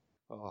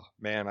Oh,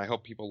 man, I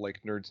hope people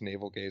like nerds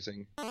navel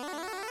gazing.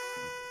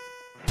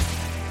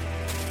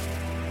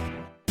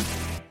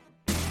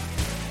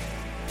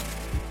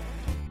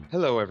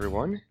 Hello,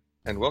 everyone,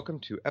 and welcome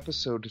to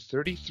episode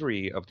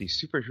 33 of the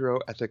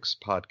Superhero Ethics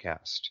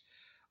Podcast.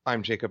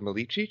 I'm Jacob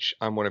Milicic.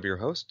 I'm one of your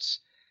hosts,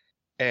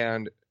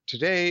 and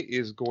today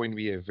is going to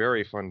be a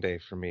very fun day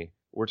for me.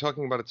 We're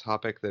talking about a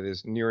topic that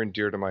is near and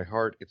dear to my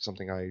heart. It's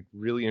something I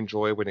really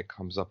enjoy when it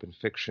comes up in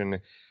fiction,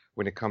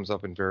 when it comes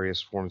up in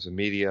various forms of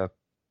media.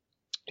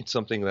 It's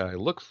something that I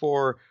look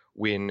for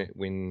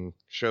when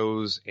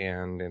shows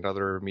and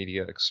other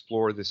media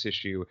explore this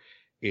issue.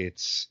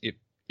 It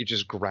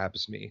just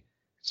grabs me.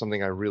 It's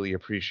something I really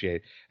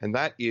appreciate, and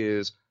that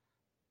is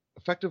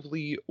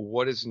effectively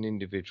what is an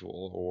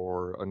individual,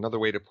 or another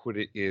way to put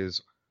it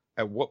is,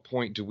 at what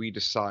point do we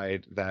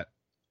decide that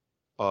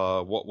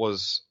what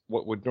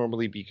would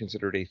normally be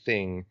considered a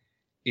thing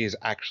is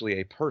actually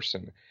a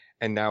person,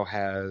 and now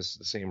has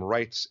the same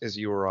rights as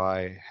you or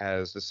I,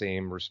 has the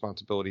same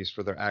responsibilities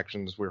for their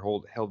actions. We're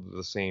held to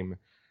the same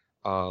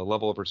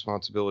level of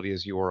responsibility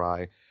as you or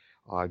I.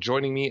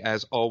 Joining me,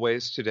 as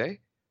always,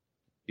 today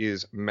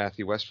is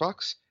Matthew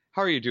Westfox.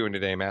 How are you doing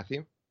today,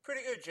 Matthew?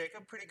 Pretty good,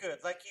 Jacob. Pretty good.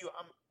 Like you,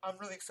 I'm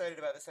really excited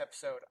about this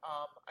episode.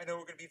 I know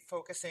we're going to be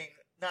focusing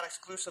not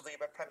exclusively,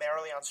 but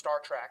primarily on Star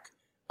Trek.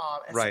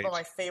 And Right. Some of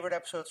my favorite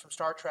episodes from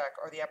Star Trek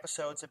are the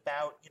episodes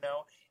about,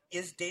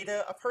 is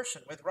Data a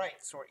person with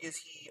rights, or is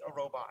he a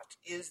robot?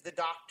 Is the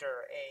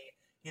Doctor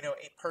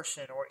a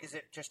person, or is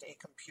it just a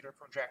computer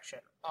projection?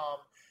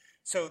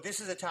 So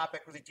this is a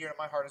topic really dear to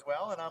my heart as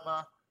well, and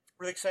I'm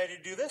really excited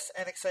to do this,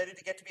 and excited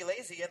to get to be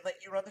lazy and let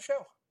you run the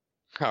show.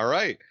 All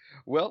right.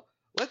 Well,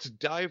 let's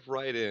dive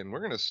right in. We're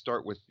going to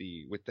start with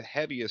the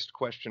heaviest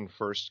question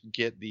first.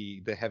 Get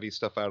the heavy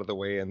stuff out of the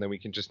way, and then we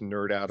can just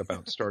nerd out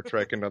about Star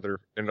Trek and other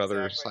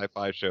Exactly.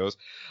 sci-fi shows.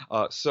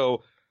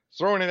 So,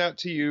 throwing it out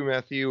to you,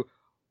 Matthew.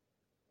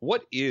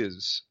 What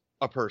is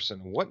a person?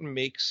 What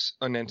makes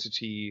an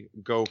entity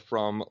go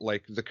from,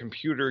 like, the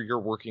computer you're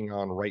working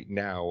on right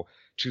now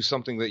to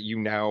something that you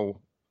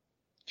now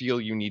feel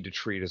you need to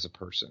treat as a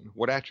person?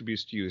 What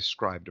attributes do you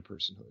ascribe to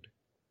personhood?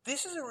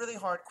 This is a really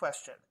hard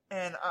question,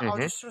 and I'll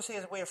just sort of say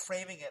as a way of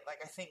framing it, like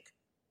I think,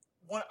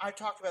 I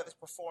talked about this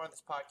before on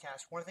this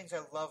podcast, one of the things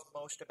I love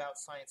most about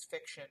science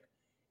fiction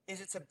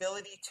is its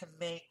ability to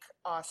make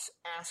us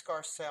ask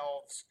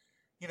ourselves,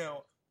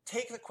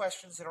 take the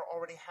questions that are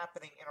already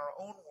happening in our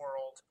own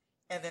world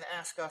and then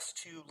ask us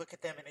to look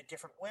at them in a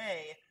different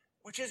way,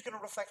 which is going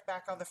to reflect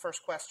back on the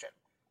first question.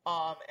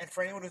 And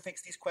for anyone who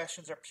thinks these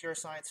questions are pure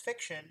science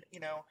fiction,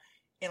 in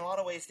a lot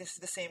of ways, this is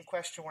the same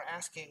question we're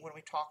asking when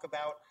we talk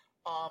about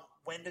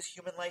when does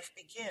human life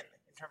begin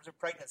in terms of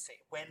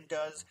pregnancy? When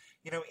does,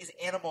 is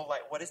animal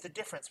life, what is the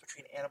difference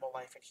between animal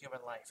life and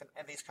human life,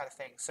 and these kind of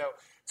things.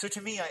 So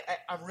to me,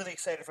 I'm really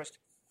excited for us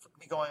to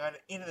be going on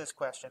into this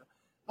question.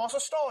 I'm also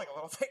stalling a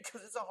little bit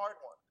because it's a hard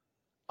one.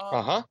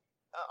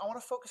 I want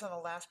to focus on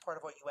the last part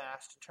of what you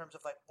asked in terms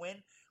of, like,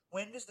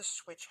 when does the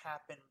switch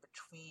happen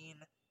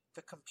between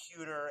the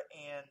computer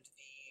and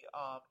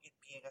it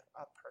being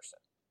a person?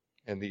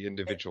 And the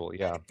individual, and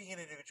yeah. it being an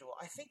individual.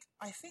 I think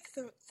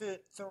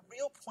the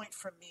real point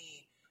for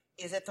me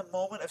is at the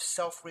moment of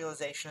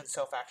self-realization and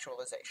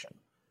self-actualization.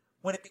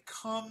 When it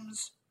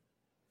becomes,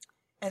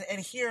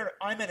 and here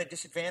I'm at a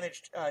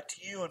disadvantage to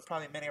you and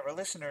probably many of our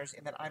listeners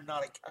in that I'm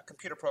not a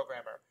computer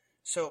programmer.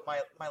 So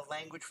my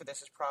language for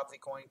this is probably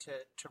going to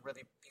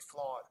really be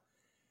flawed.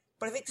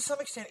 But I think to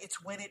some extent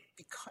it's when it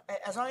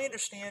as I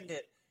understand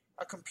it,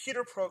 a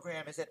computer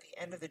program is at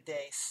the end of the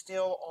day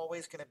still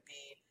always going to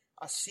be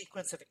a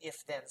sequence of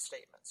if-then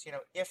statements.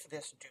 If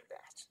this, do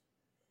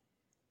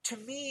that. To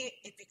me,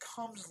 it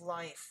becomes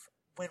life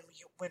when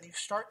you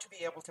start to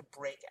be able to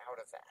break out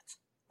of that.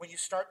 When you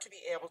start to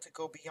be able to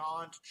go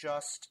beyond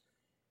just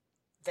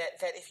that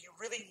if you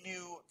really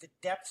knew the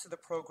depths of the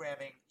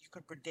programming, you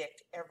could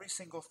predict every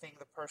single thing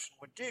the person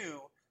would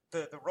do,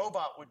 the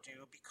robot would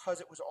do, because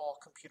it was all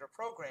computer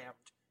programmed,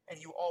 and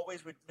you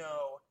always would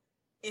know,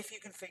 if you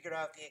can figure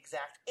out the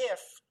exact if,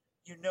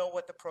 you know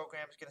what the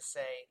program is going to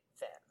say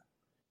then.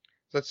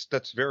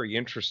 That's very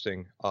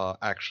interesting,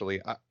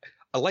 actually.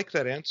 I like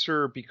that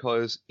answer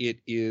because it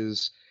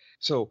is,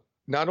 so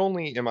not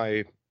only am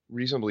I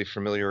reasonably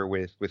familiar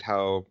with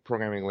how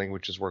programming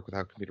languages work, with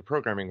how computer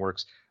programming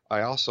works,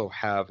 I also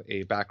have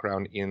a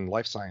background in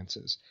life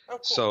sciences. Oh,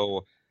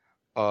 cool.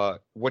 So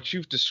what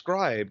you've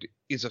described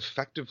is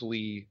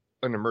effectively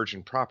an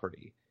emergent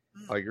property.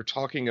 You're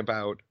talking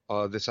about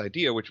this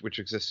idea, which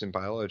exists in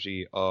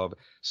biology, of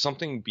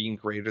something being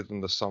greater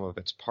than the sum of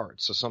its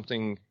parts. So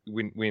something,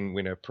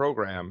 when a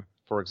program,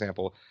 for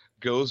example,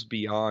 goes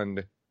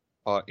beyond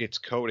its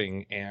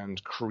coding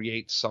and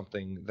creates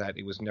something that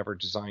it was never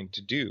designed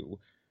to do,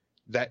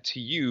 that to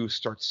you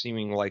starts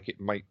seeming like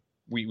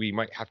we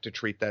might have to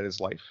treat that as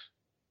life.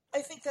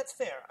 I think that's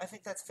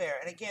fair.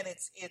 And again,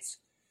 it's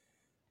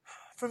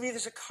for me,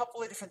 there's a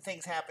couple of different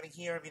things happening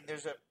here. I mean,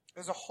 there's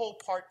a whole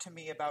part to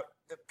me about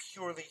the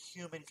purely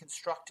human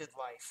constructed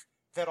life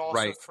that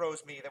also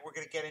throws me, that we're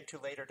going to get into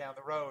later down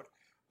the road.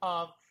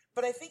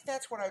 But I think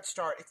that's where I would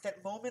start. It's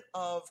that moment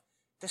of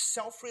the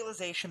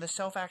self-realization, the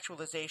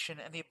self-actualization,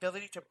 and the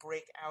ability to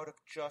break out of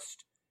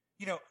just,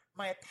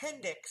 my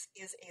appendix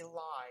is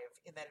alive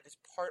in that it is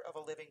part of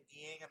a living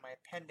being, and my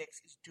appendix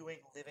is doing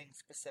living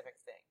specific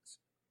things.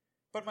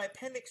 But my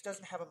appendix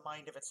doesn't have a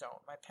mind of its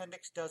own. My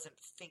appendix doesn't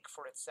think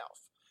for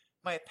itself.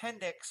 My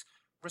appendix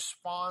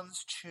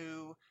responds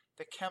to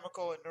the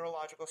chemical and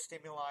neurological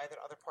stimuli that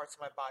other parts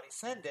of my body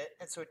send it,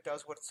 and so it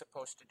does what it's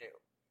supposed to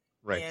do.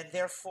 Right. And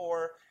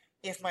therefore,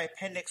 if my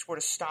appendix were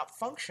to stop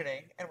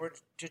functioning and were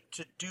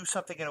to do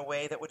something in a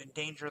way that would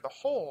endanger the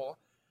whole,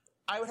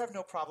 I would have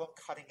no problem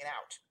cutting it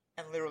out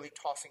and literally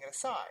tossing it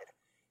aside.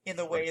 In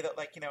the way that,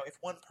 if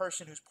one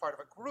person who's part of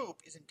a group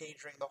is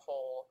endangering the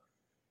whole,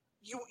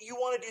 you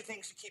want to do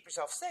things to keep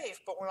yourself safe,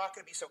 but we're not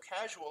going to be so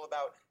casual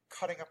about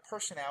cutting a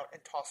person out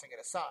and tossing it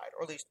aside.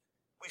 Or at least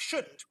we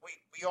shouldn't.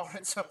 We are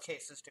in some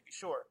cases, to be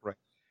sure. Right.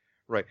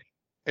 Right.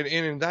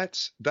 And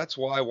that's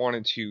why I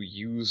wanted to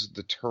use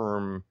the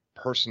term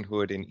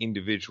personhood and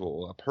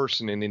individual, a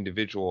person and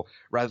individual,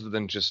 rather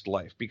than just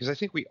life, because I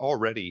think we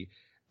already,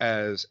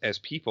 as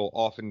people,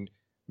 often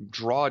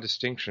draw a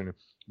distinction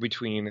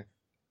between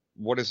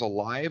what is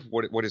alive,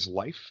 what is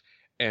life,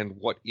 and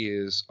what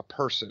is a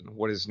person,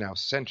 what is now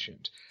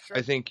sentient. Sure.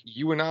 I think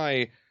you and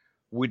I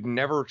would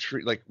never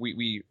treat,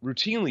 we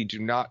routinely do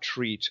not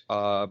treat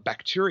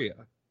bacteria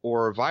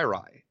or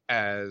viri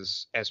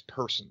as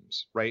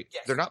persons, right?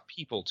 Yes. They're not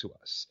people to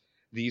us.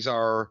 These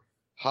are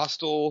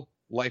hostile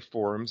life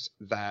forms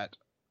that,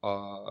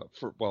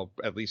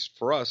 at least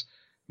for us,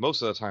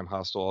 most of the time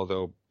hostile,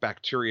 although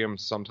bacterium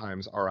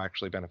sometimes are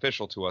actually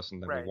beneficial to us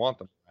and then we want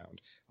them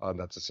around.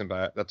 That's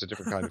a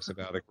different kind of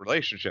symbiotic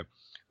relationship.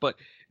 But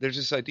there's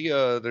this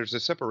idea, there's a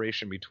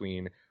separation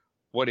between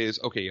what is,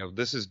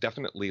 this is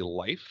definitely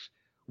life,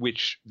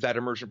 which that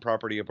emergent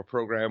property of a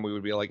program, we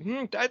would be like,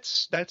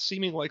 that's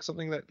seeming like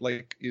something that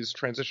is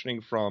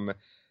transitioning from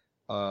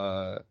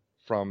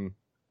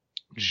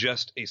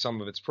just a sum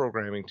of its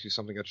programming to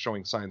something that's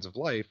showing signs of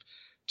life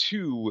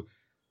to,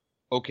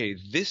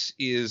 this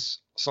is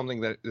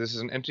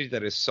an entity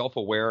that is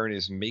self-aware and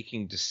is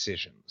making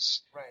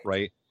decisions,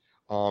 right?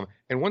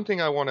 And one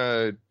thing I want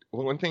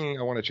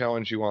to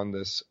challenge you on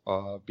this,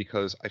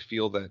 because I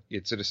feel that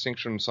it's a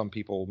distinction some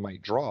people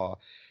might draw,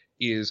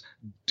 is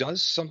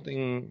does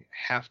something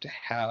have to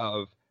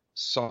have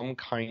some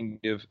kind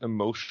of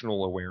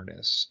emotional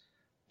awareness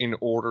in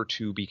order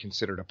to be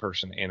considered a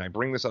person? And I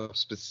bring this up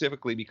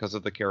specifically because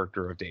of the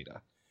character of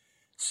Data.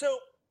 So,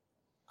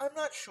 I'm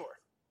not sure.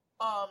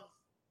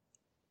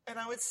 And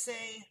I would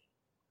say,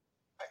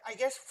 I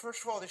guess,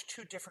 first of all, there's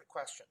two different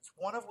questions.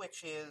 One of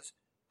which is,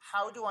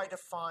 how do I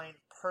define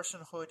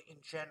personhood in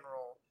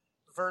general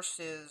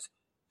versus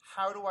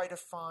how do I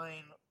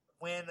define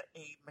when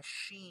a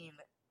machine,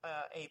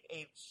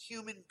 a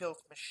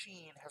human-built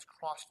machine has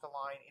crossed the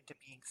line into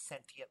being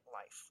sentient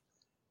life?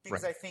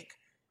 Because I think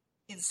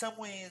in some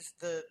ways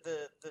the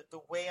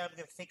way I'm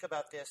going to think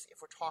about this,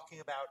 if we're talking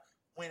about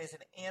when is an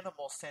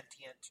animal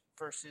sentient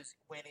versus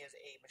when is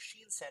a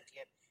machine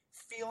sentient,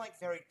 feel like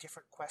very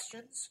different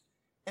questions.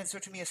 And so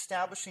to me,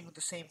 establishing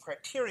the same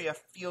criteria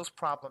feels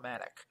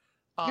problematic.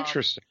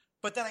 Interesting.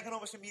 But then I can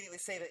almost immediately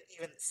say that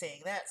even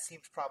saying that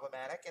seems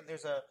problematic. And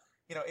there's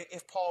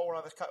if Paul were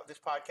on this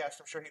podcast,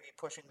 I'm sure he'd be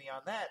pushing me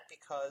on that,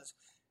 because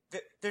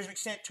there's an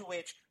extent to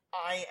which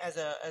I, as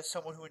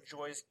someone who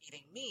enjoys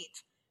eating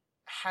meat,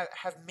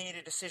 have made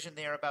a decision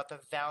there about the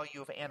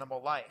value of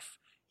animal life,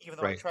 even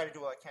though I try to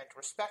do what I can to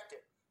respect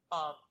it.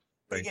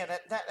 But again,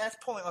 that's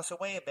pulling us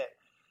away a bit.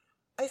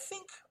 I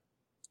think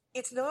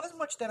it's not as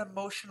much that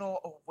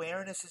emotional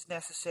awareness is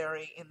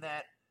necessary in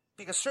that,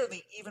 because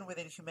certainly even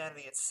within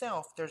humanity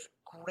itself, there's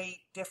great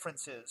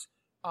differences.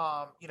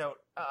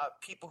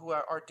 People who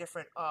are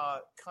different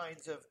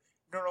kinds of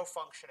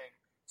neurofunctioning.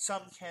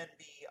 Some can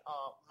be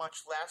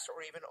much less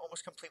or even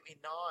almost completely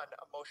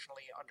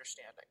non-emotionally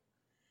understanding.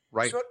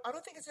 Right. So I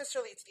don't think it's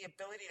the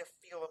ability to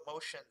feel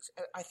emotions.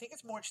 I think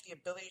it's more just the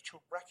ability to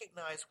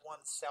recognize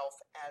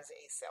oneself as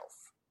a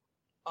self.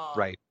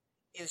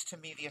 Is to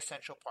me the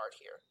essential part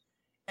here.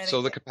 And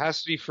so the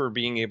capacity for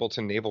being able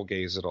to navel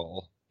gaze at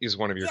all is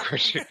one of your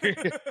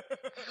criteria.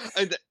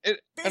 and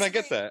I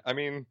get that. I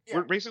mean,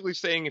 we're basically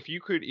saying if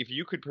you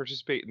could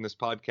participate in this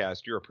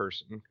podcast, you're a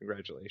person.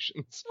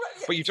 Congratulations.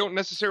 But you don't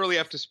necessarily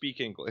have to speak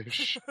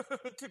English.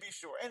 To be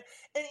sure. And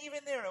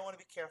even there, I want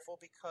to be careful,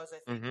 because I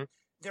think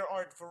there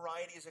are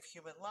varieties of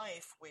human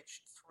life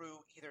which,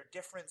 through either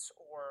difference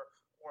or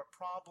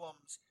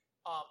problems,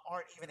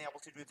 aren't even able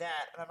to do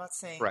that. And I'm not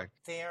saying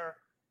they're...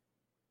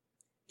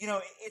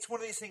 it's one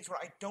of these things where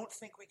I don't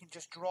think we can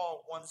just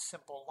draw one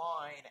simple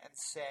line and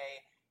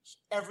say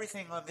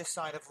everything on this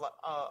side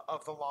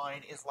of the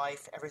line is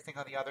life, everything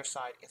on the other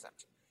side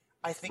isn't.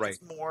 I think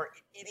it's more,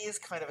 it is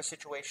kind of a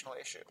situational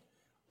issue.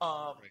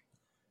 But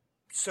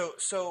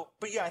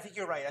yeah, I think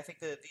you're right. I think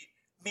the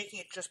making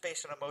it just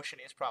based on emotion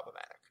is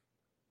problematic.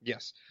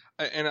 Yes,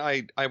 and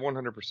I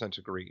 100%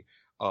 agree.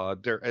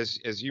 There,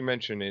 as you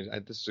mentioned,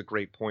 and this is a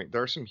great point,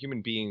 there are some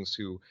human beings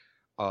who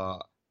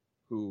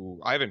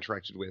I've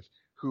interacted with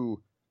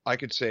who I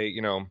could say,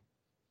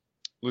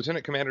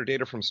 Lieutenant Commander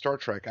Data from Star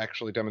Trek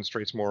actually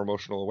demonstrates more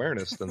emotional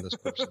awareness than this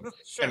person.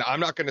 Sure. And I'm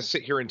not going to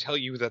sit here and tell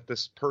you that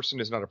this person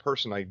is not a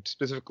person. I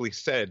specifically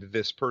said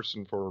this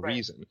person for a Right.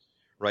 reason,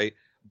 right?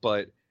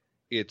 But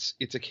it's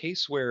a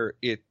case where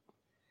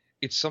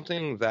it's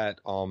something that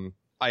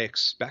I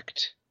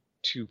expect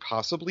to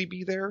possibly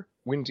be there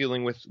when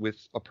dealing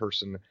with a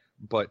person,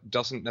 but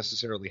doesn't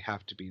necessarily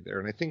have to be there.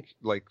 And I think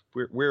like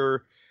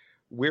where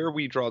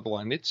we draw the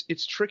line,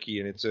 it's tricky,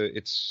 and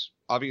it's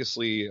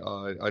obviously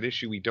an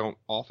issue we don't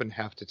often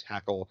have to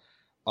tackle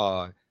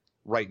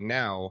right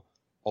now.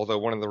 Although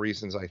one of the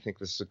reasons I think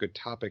this is a good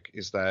topic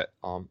is that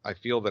I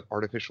feel that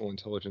artificial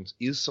intelligence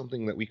is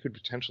something that we could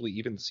potentially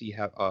even see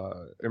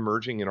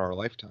emerging in our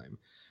lifetime,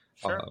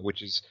 Sure.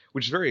 which is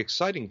very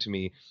exciting to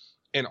me,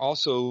 and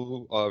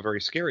also very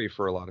scary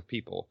for a lot of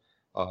people.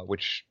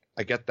 Which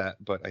I get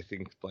that, but I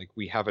think like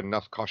we have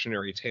enough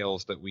cautionary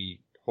tales that we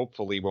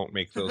hopefully won't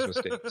make those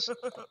mistakes.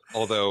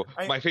 Although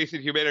my faith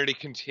in humanity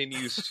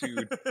continues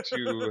to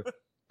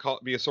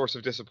be a source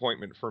of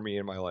disappointment for me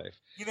in my life.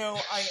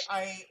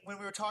 I when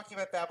we were talking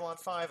about Babylon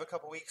 5 a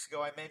couple weeks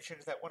ago, I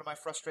mentioned that one of my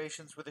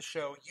frustrations with the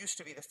show used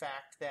to be the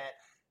fact that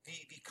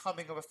the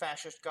coming of a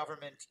fascist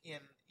government in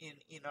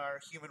our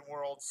human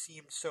world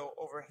seemed so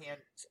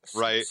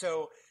Right.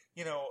 so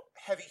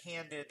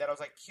heavy-handed that I was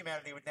like,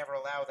 humanity would never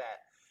allow that.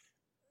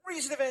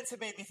 Recent events have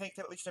made me think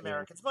that at least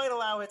Americans might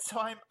allow it, so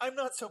I'm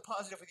not so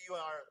positive with you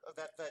are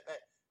that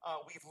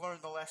we've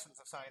learned the lessons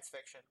of science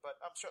fiction, but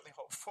I'm certainly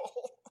hopeful.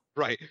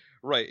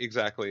 Right,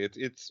 exactly.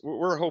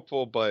 We're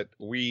hopeful, but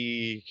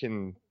we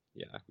can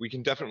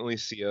definitely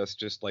see us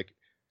just like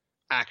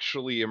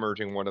actually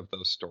emerging one of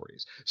those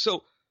stories.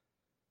 So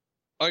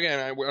again,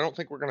 I don't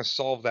think we're going to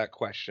solve that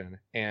question,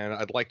 and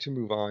I'd like to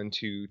move on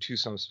to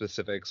some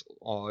specifics.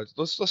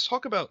 Let's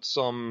talk about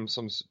some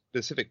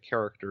specific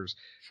characters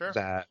Sure.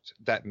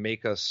 that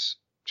make us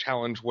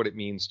challenge what it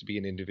means to be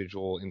an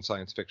individual in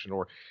science fiction,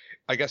 or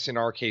I guess in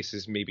our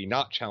cases maybe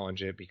not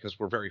challenge it because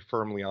we're very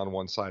firmly on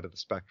one side of the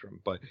spectrum.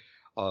 But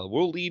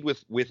we'll lead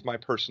with my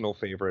personal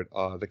favorite,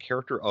 the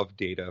character of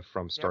Data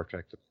from Star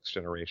Trek: The Next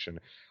Generation.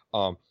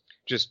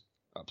 Just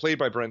played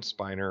by Brent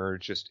Spiner,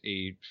 just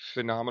a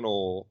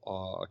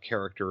phenomenal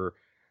character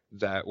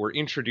that we're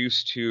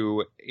introduced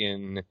to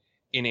in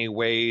a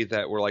way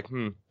that we're like,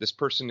 this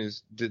person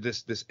is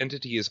this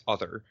entity is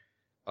other,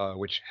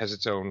 which has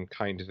its own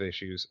kind of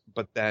issues.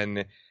 But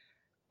then,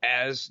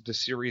 as the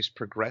series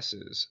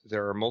progresses,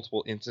 there are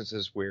multiple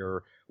instances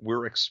where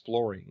we're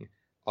exploring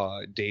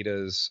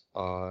Data's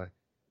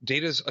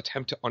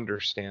attempt to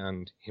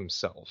understand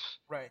himself.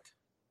 Right.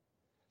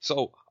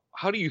 So,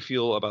 how do you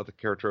feel about the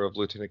character of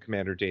Lieutenant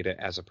Commander Data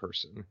as a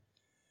person?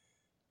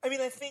 I mean,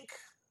 I think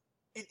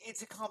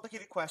it's a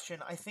complicated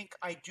question. I think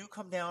I do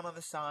come down on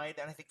the side,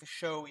 and I think the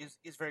show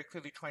is very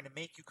clearly trying to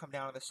make you come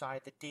down on the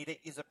side that Data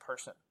is a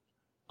person.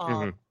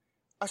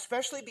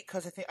 Especially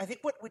because I think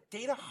what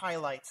Data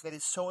highlights that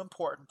is so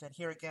important, and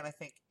here again I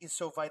think is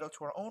so vital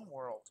to our own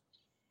world,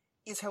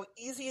 is how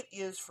easy it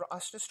is for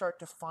us to start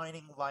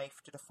defining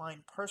life, to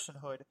define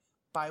personhood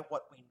by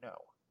what we know.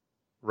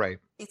 Right.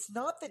 It's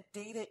not that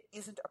Data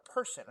isn't a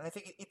person, and I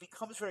think it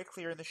becomes very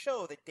clear in the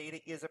show that Data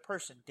is a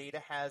person. Data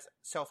has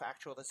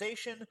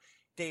self-actualization.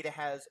 Data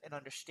has an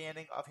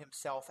understanding of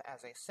himself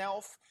as a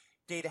self.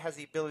 Data has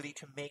the ability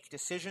to make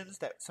decisions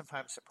that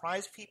sometimes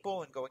surprise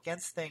people and go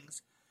against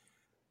things.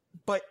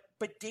 But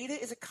Data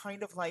is a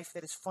kind of life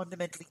that is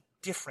fundamentally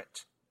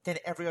different than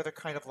every other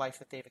kind of life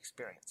that they've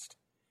experienced.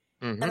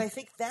 Mm-hmm. And I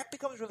think that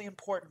becomes really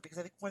important because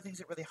I think one of the things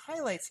it really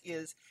highlights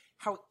is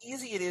how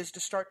easy it is to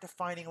start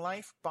defining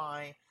life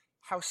by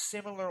how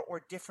similar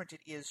or different it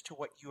is to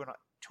what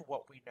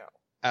we know.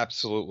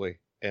 Absolutely.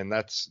 And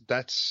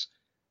that's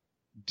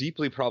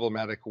deeply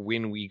problematic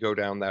when we go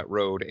down that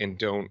road and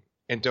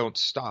don't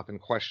stop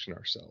and question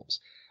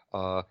ourselves.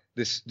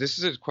 This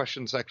is a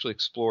question that's actually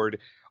explored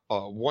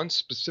once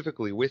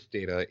specifically with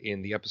Data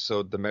in the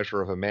episode The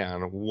Measure of a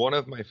Man, one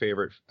of my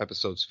favorite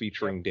episodes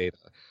featuring Data.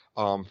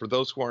 For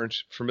those who aren't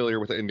familiar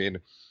with Indian,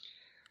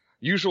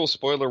 usual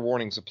spoiler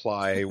warnings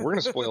apply. We're going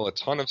to spoil a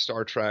ton of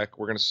Star Trek.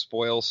 We're going to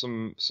spoil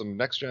some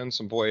Next Gen,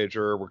 some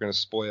Voyager. We're going to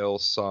spoil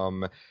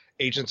some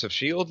Agents of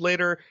S.H.I.E.L.D.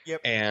 later,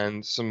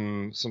 and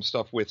some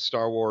stuff with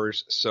Star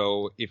Wars.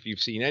 So if you've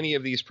seen any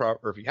of these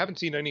or if you haven't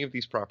seen any of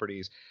these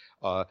properties,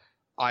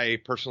 I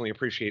personally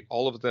appreciate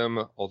all of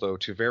them, although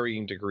to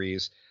varying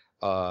degrees.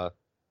 But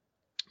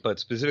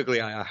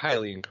specifically, I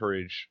highly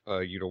encourage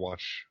you to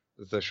watch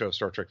the show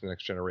Star Trek: The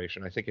Next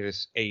Generation. I think it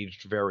has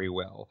aged very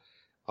well,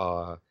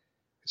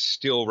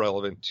 still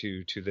relevant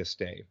to this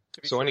day.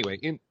 So anyway,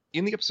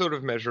 in the episode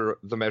of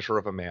The Measure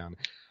of a Man,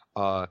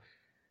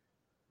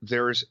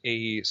 there's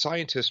a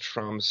scientist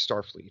from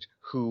Starfleet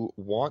who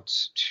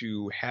wants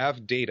to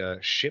have Data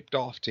shipped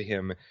off to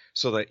him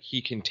so that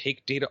he can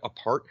take Data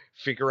apart,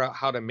 figure out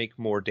how to make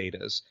more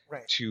Datas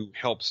to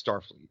help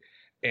Starfleet.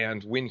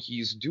 And when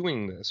he's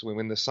doing this,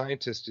 when the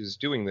scientist is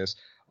doing this,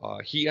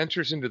 he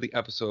enters into the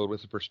episode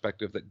with the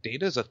perspective that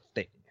Data is a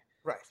thing.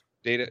 Right.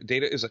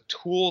 Data is a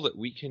tool that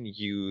we can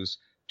use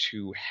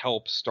to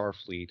help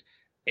Starfleet,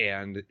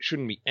 and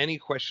shouldn't be any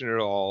question at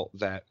all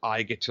that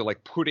I get to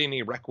like put in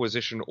a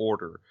requisition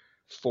order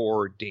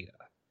for Data.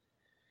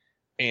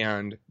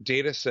 And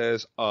Data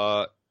says,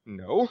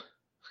 no,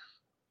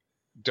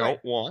 Right.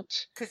 don't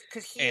want.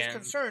 Because he is And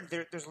concerned,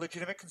 there's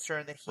legitimate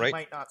concern that he right,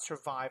 might not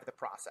survive the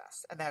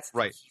process. And that's the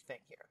right, key thing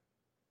here.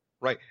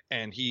 right.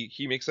 And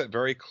he makes that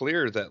very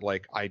clear that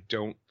like I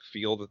don't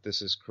feel that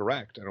this is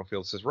correct. I don't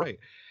feel this is right.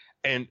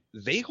 And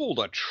they hold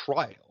a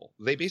trial.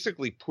 They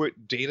basically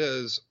put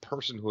Data's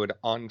personhood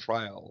on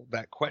trial,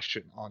 that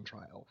question on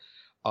trial,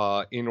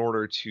 in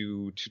order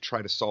to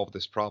try to solve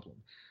this problem.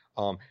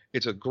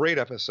 It's a great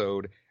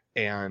episode,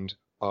 and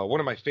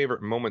one of my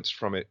favorite moments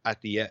from it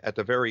at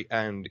the very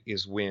end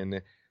is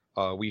when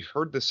we've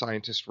heard the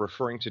scientist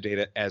referring to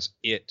Data as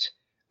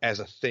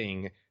a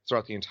thing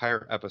throughout the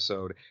entire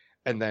episode,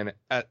 and then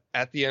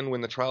at the end,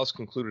 when the trial's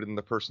concluded and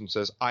the person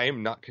says,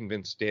 I'm not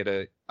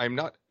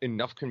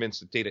enough convinced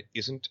that Data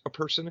isn't a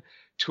person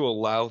to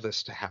allow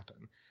this to happen.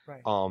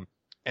 Right.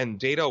 And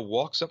Data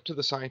walks up to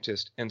the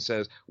scientist and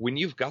says, when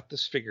you've got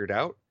this figured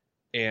out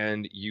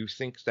and you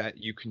think that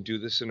you can do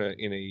this in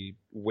a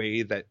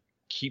way that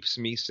keeps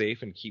me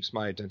safe and keeps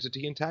my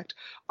identity intact,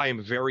 I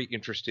am very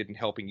interested in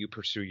helping you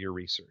pursue your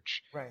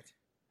research. Right.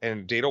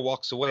 And Data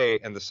walks away,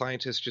 and the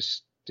scientist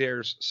just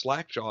stares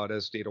slack-jawed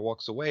as Data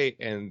walks away,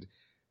 and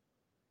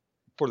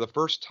for the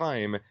first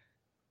time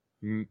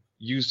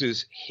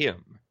uses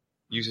him.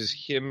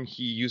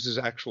 He uses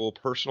actual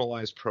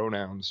personalized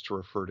pronouns to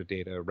refer to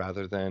Data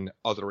rather than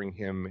othering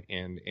him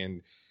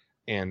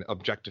and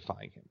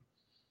objectifying him.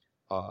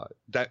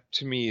 That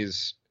to me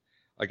is,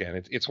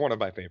 again, it's one of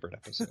my favorite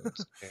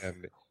episodes.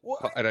 And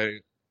Well, and I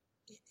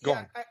go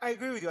on. I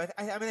agree with you.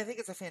 I mean, I think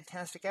it's a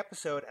fantastic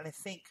episode, and I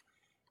think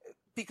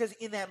because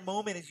in that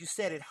moment, as you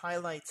said, it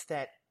highlights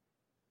that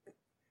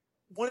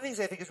one of the things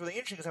I think is really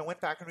interesting is I went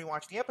back and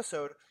rewatched the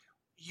episode.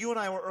 You and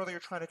I were earlier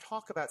trying to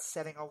talk about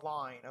setting a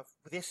line of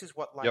this is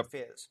what life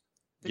is.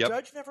 The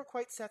judge never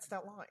quite sets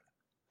that line.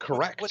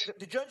 Correct.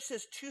 The judge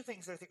says two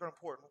things that I think are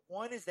important.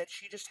 One is that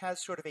she just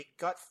has sort of a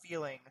gut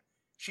feeling.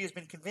 She has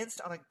been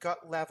convinced on a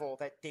gut level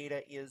that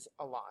Data is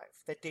alive,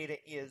 that Data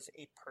is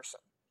a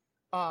person,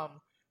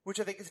 which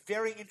I think is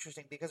very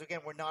interesting because, again,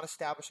 we're not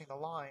establishing the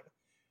line.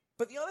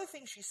 But the other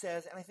thing she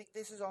says, and I think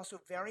this is also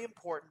very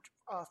important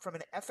from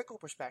an ethical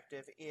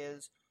perspective,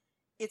 is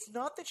it's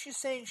not that she's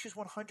saying she's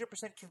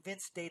 100%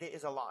 convinced Data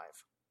is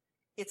alive.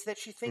 It's that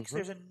she thinks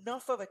there's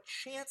enough of a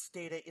chance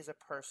Data is a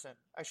person,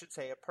 I should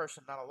say a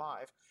person, not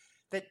alive,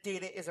 that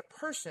Data is a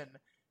person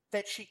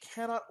that she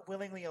cannot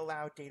willingly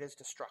allow Data's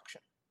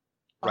destruction.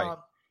 Right.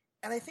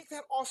 And I think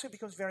that also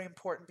becomes very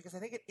important because I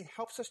think it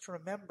helps us to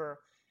remember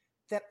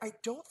that I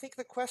don't think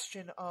the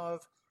question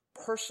of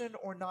person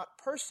or not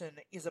person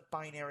is a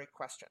binary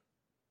question.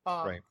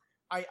 Right.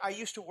 I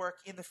used to work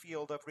in the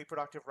field of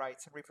reproductive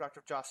rights and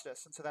reproductive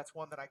justice, and so that's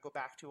one that I go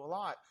back to a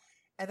lot.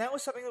 And that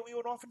was something that we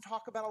would often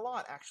talk about a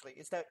lot, actually,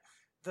 is that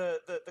the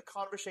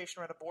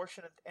conversation around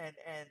abortion and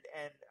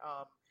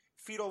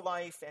fetal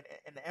life and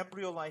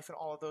embryo life and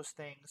all of those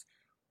things,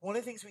 one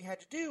of the things we had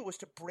to do was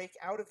to break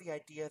out of the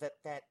idea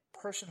that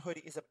personhood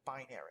is a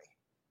binary,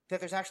 that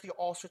there's actually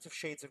all sorts of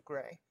shades of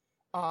gray.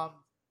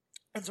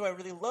 And so I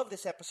really love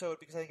this episode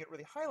because I think it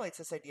really highlights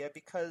this idea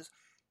because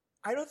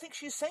I don't think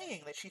she's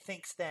saying that she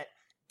thinks that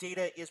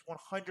Data is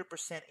 100%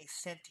 a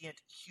sentient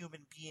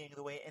human being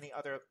the way any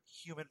other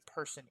human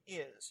person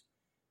is.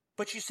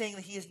 But she's saying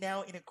that he is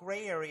now in a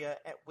gray area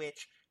at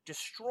which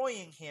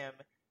destroying him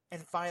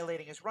and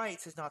violating his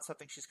rights is not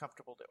something she's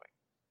comfortable doing.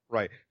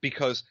 Right.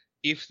 Because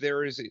if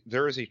there is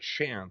a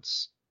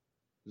chance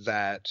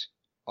that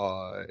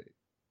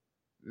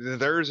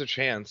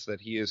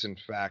he is in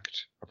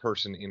fact a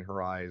person in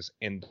her eyes,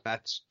 and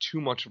that's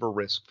too much of a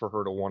risk for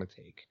her to want to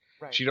take.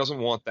 Right. She doesn't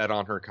want that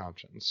on her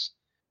conscience.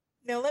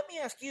 Now, let me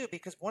ask you,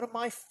 because one of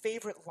my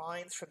favorite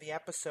lines from the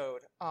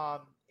episode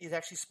is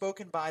actually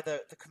spoken by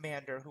the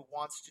commander who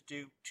wants to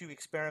do 2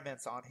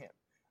 experiments on him.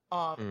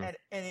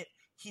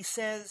 He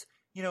says,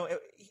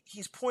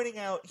 he's pointing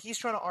out, he's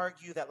trying to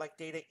argue that like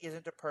Data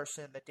isn't a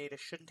person, that Data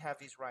shouldn't have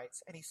these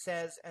rights. And he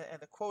says,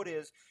 and the quote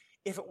is,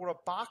 if it were a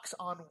box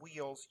on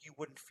wheels, you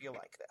wouldn't feel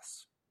like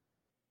this.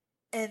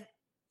 And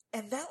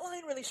that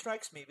line really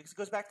strikes me because it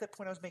goes back to that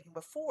point I was making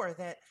before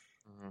that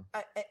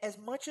as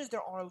much as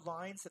there are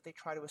lines that they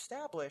try to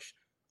establish,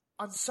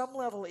 on some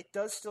level it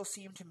does still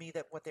seem to me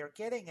that what they're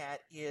getting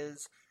at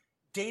is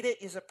Data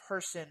is a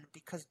person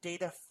because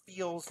Data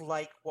feels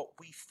like what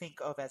we think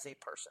of as a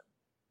person.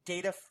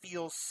 Data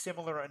feels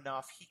similar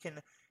enough. He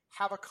can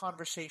have a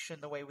conversation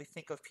the way we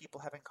think of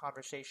people having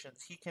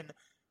conversations.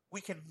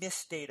 We can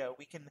miss Data.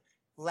 We can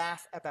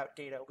laugh about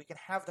Data. We can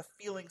have the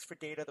feelings for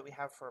Data that we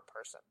have for a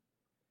person.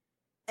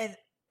 And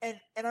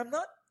I'm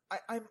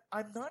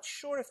not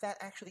sure if that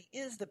actually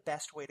is the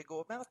best way to go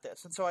about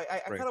this. And so I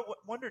kind of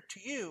wondered to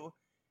you,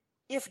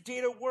 if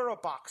Data were a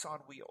box on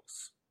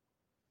wheels,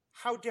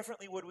 how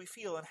differently would we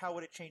feel and how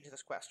would it change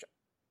this question?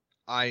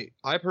 I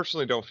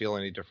personally don't feel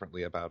any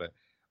differently about it.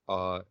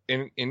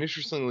 And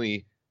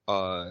interestingly,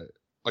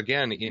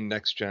 again, in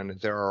Next Gen,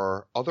 there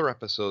are other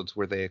episodes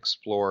where they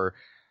explore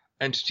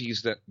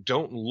entities that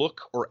don't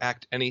look or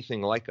act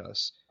anything like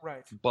us,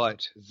 Right.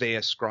 but they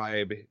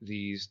ascribe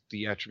the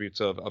attributes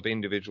of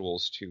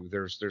individuals to.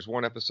 There's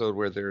one episode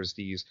where there's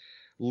these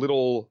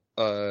little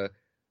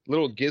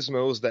little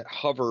gizmos that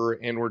hover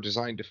and were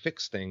designed to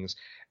fix things,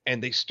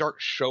 and they start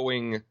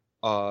showing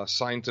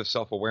signs of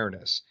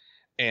self-awareness.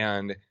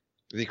 And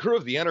the crew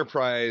of the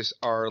Enterprise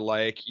are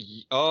like,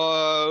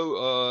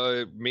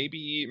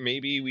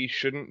 maybe we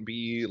shouldn't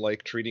be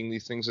like treating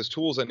these things as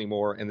tools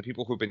anymore. And the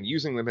people who've been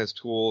using them as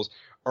tools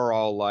are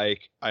all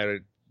like,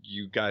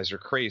 you guys are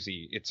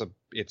crazy. It's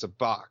a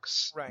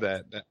box Right.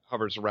 that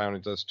hovers around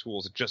and does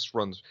tools. It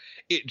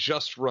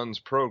just runs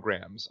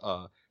programs.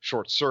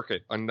 Short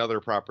Circuit, another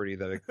property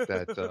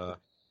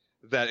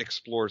that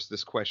explores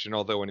this question,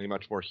 although in a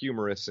much more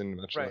humorous and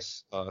much Right.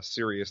 less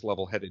serious,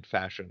 level-headed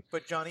fashion.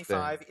 But Johnny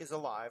Five is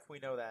alive. We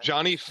know that.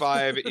 Johnny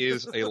Five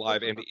is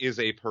alive and is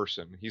a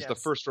person. He's the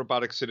Yes. first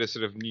robotic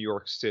citizen of New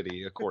York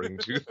City, according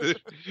to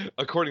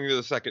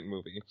the second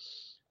movie.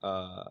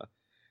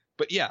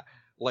 But yeah,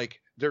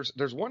 like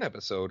there's one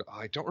episode,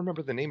 I don't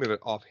remember the name of it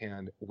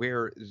offhand,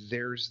 where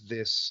there's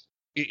this.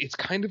 It's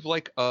kind of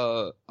like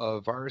a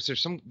virus.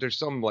 There's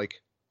some like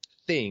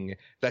thing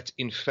that's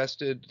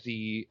infested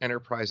the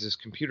Enterprise's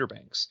computer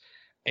banks,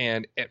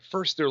 and at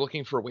first they're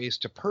looking for ways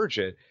to purge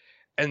it,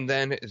 and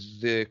then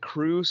the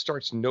crew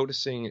starts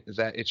noticing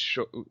that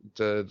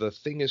the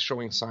thing is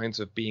showing signs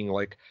of being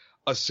like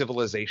a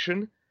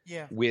civilization.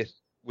 Yeah. With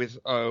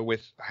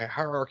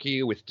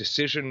hierarchy, with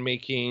decision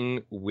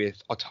making,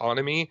 with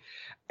autonomy,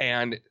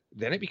 and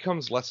then it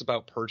becomes less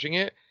about purging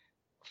it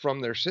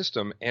from their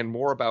system and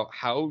more about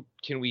how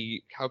can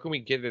we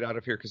get it out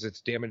of here because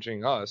it's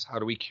damaging us. How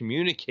do we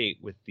communicate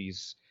with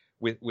this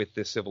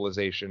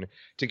civilization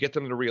to get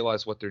them to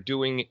realize what they're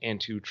doing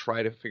and to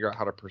try to figure out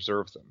how to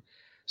preserve them?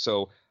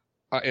 So,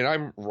 and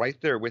I'm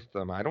right there with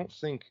them. I don't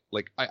think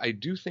I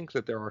do think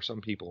that there are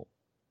some people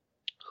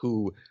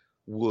who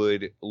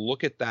would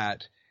look at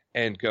that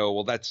and go,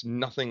 well, that's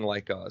nothing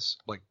like us.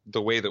 Like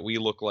the way that we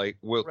look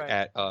right.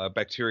 at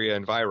bacteria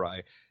and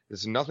viri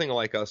is nothing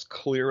like us,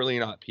 clearly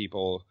not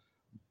people,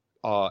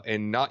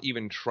 and not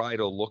even try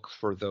to look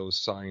for those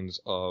signs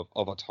of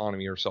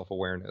autonomy or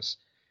self-awareness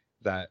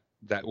that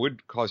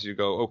would cause you to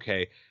go,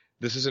 okay,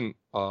 this isn't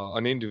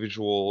an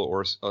individual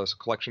or a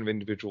collection of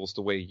individuals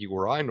the way you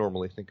or I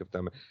normally think of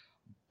them,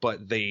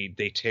 but they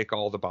tick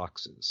all the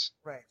boxes.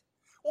 Right.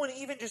 Well, and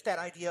even just that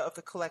idea of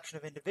the collection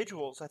of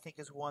individuals, I think,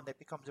 is one that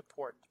becomes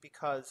important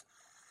because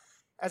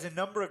as a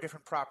number of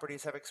different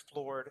properties have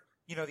explored,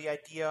 the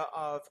idea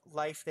of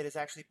life that is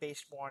actually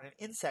based more on an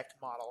insect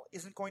model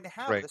isn't going to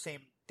have Right. the same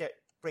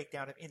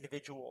breakdown of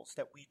individuals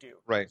that we do.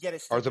 Right. Yet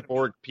it's Are the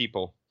Borg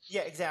people.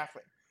 Yeah,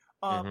 exactly.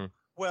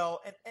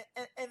 Well,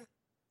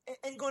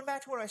 and going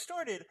back to where I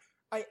started,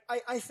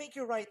 I think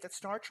you're right that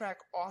Star Trek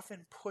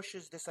often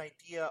pushes this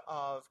idea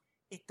of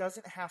it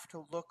doesn't have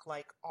to look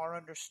like our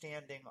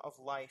understanding of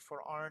life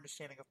or our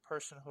understanding of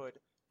personhood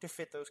to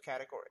fit those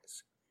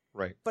categories.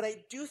 Right. But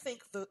I do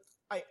think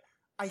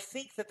I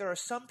think that there are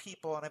some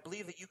people, and I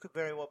believe that you could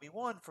very well be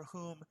one, for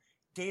whom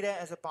Data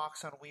as a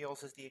box on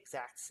wheels is the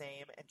exact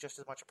same and just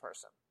as much a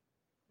person.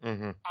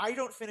 Mm-hmm. I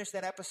don't finish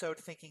that episode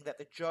thinking that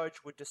the judge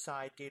would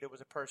decide Data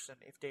was a person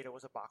if Data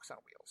was a box on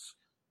wheels.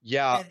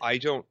 Yeah, I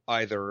don't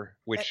either,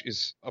 which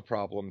is a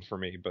problem for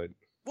me, but...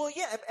 Well,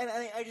 yeah, and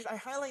I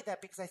highlight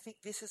that because I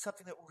think this is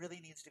something that really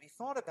needs to be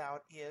thought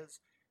about is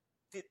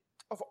that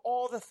of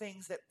all the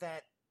things that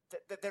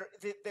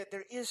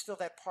there is still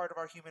that part of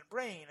our human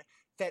brain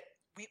that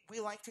we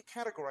like to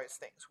categorize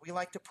things. We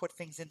like to put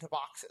things into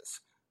boxes.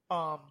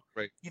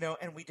 Right.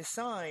 And we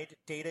decide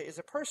Data is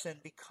a person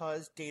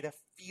because Data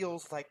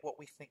feels like what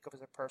we think of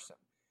as a person.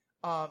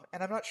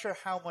 And I'm not sure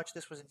how much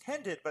this was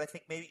intended, but I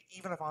think maybe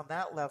even if on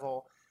that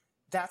level,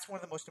 that's one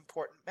of the most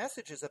important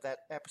messages of that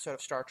episode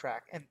of Star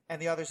Trek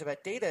and the others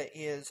about Data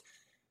is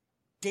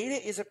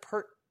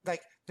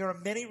there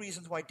are many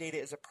reasons why Data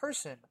is a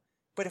person,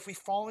 but if we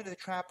fall into the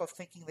trap of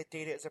thinking that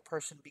Data is a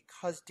person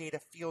because Data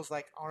feels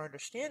like our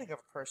understanding of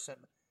a person,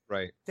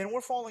 right, then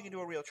we're falling into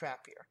a real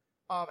trap here.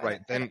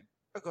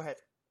 Go ahead.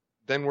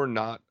 Then we're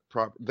not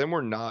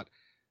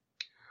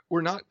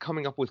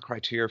coming up with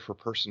criteria for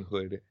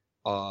personhood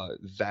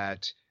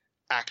that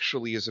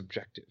actually is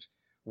objective.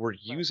 We're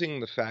using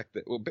the fact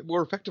that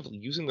we're effectively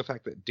using the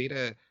fact that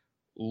Data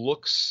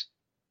looks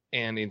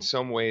and in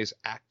some ways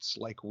acts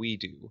like we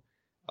do.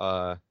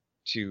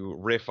 To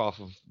riff off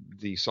of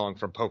the song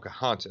from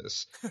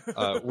Pocahontas,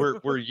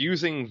 we're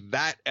using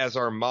that as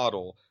our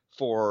model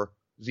for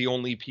the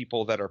only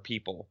people that are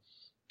people,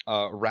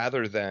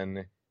 rather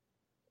than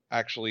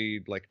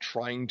actually like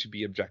trying to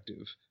be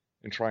objective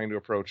and trying to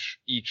approach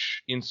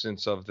each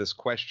instance of this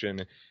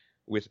question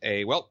with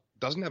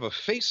doesn't have a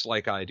face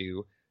like I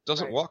do,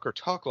 doesn't right. walk or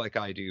talk like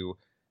I do,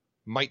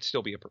 might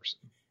still be a person.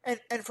 And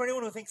for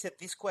anyone who thinks that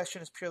this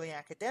question is purely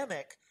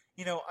academic,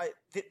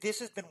 this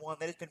has been one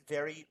that has been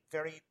very,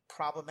 very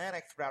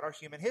problematic throughout our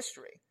human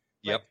history.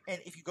 Right? Yep.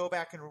 And if you go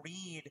back and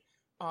read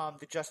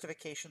the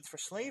justifications for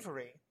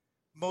slavery,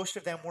 most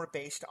of them were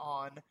based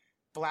on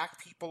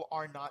black people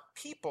are not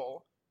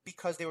people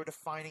because they were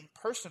defining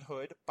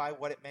personhood by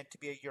what it meant to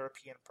be a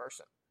European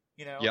person.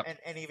 Yep.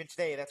 And even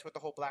today, that's what the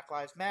whole Black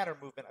Lives Matter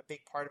movement, a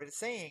big part of it is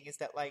saying, is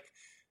that like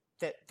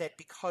that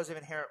because of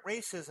inherent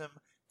racism,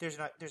 there's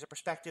a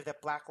perspective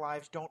that Black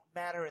lives don't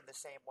matter in the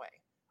same way.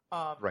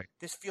 Right.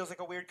 This feels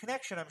like a weird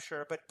connection, I'm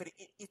sure, but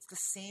it's the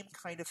same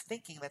kind of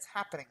thinking that's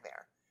happening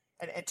there.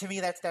 And to me,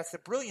 that's the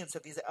brilliance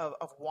of these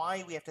of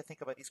why we have to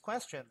think about these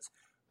questions.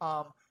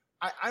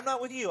 I'm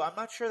not with you. I'm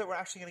not sure that we're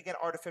actually going to get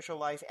artificial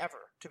life ever,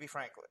 to be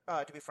frank.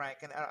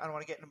 And I don't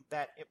want to get into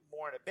that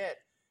more in a bit.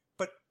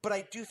 But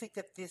I do think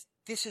that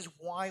this is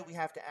why we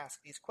have to ask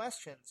these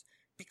questions,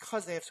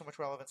 because they have so much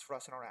relevance for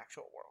us in our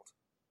actual world.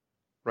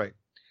 Right.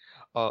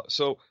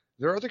 So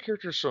there are other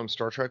characters from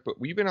Star Trek, but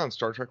we've been on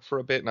Star Trek for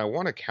a bit, and I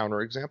want a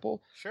counterexample.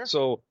 Sure.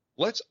 So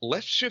let's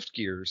shift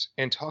gears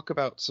and talk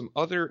about some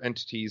other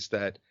entities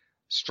that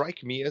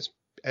strike me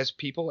as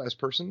people, as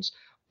persons,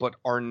 but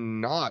are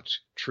not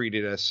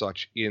treated as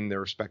such in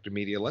their respective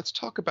media. Let's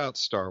talk about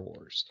Star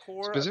Wars.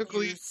 Poor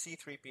Specifically, abused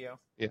C-3PO.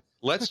 Yeah.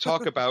 Let's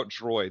talk about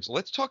droids.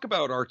 Let's talk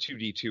about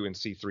R2-D2 and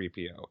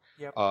C-3PO.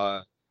 Yep.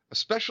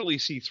 Especially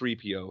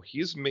C-3PO. He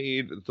is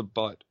made the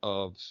butt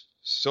of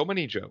so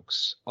many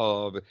jokes,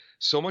 of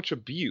so much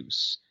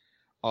abuse.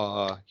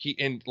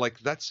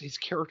 That's his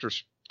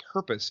character's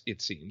purpose,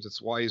 it seems.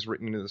 It's why he's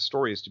written into the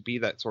story, is to be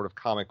that sort of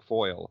comic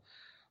foil.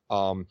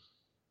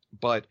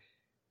 But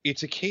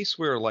it's a case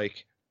where,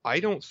 like, I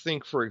don't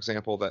think, for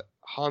example, that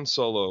Han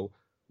Solo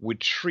would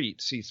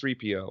treat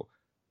C-3PO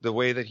the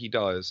way that he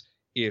does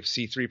if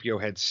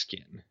C-3PO had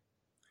skin.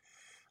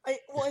 I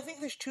think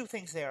there's two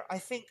things there.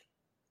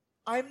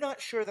 I'm not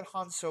sure that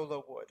Han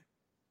Solo would.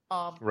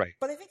 Right.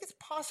 But I think it's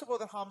possible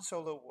that Han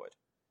Solo would.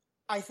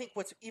 I think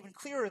what's even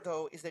clearer,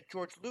 though, is that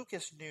George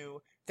Lucas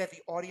knew that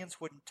the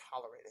audience wouldn't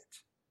tolerate it.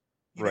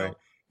 You know,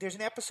 there's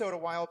an episode a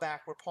while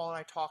back where Paul and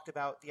I talked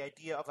about the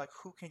idea of, like,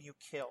 who can you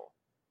kill?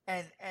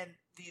 And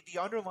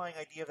the underlying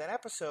idea of that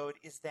episode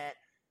is that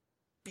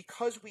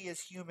because we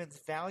as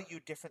humans value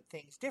different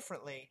things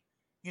differently,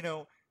 you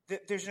know,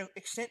 there's an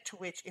extent to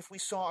which if we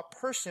saw a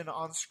person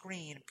on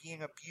screen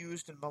being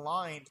abused and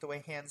maligned the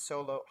way Han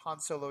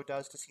Solo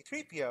does to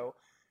C-3PO,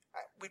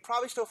 we'd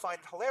probably still find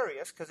it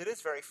hilarious because it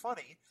is very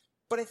funny,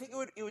 but I think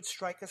it would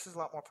strike us as a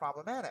lot more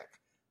problematic.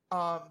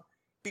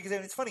 Because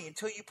it's funny,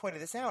 until you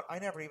pointed this out, I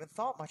never even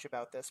thought much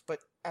about this, but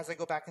as I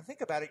go back and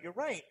think about it, you're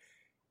right.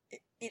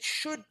 It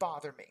should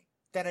bother me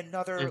that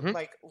another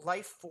like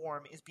life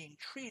form is being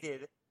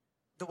treated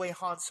the way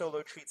Han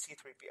Solo treats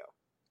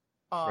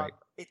C-3PO.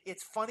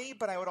 It's funny,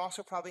 but I would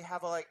also probably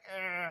have I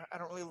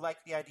don't really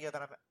like the idea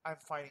that I'm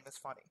finding this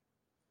funny.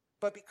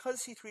 But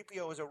because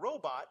C-3PO is a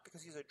robot,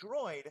 because he's a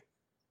droid,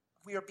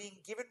 we are being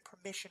given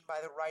permission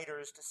by the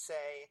writers to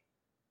say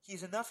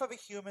he's enough of a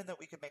human that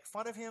we can make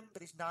fun of him,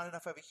 but he's not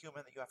enough of a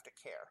human that you have to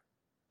care.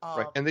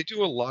 Right, and they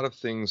do a lot of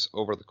things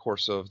over the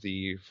course of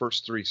the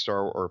first three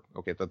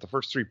the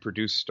first three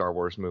produced Star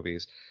Wars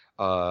movies,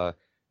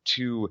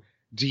 to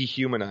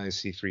dehumanize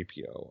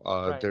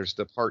C-3PO. There's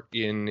the part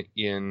in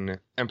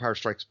Empire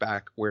Strikes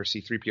Back where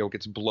C-3PO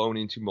gets blown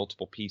into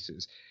multiple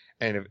pieces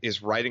and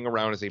is riding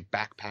around as a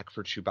backpack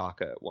for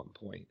Chewbacca at one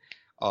point.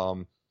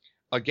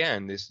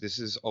 Again, this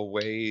is a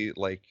way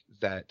like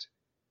that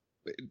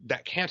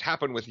can't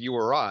happen with you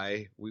or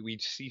I.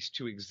 We'd cease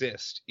to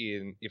exist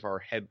if our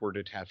head were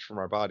detached from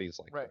our bodies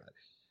like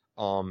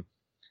that.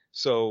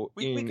 So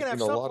we can have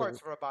some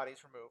parts of our bodies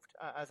removed,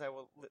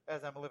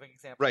 as I'm a living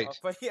example of.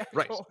 But yeah,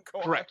 go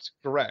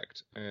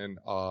correct. And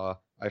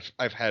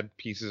I've had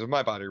pieces of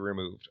my body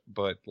removed,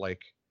 but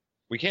like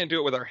we can't do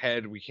it with our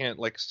head. We can't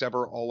like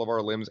sever all of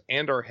our limbs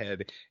and our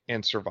head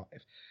and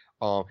survive.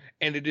 And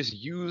it is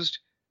used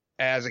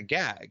as a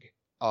gag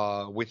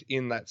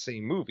within that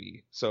same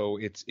movie. So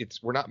it's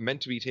we're not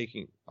meant to be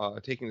taking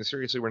this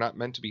seriously. We're not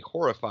meant to be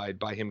horrified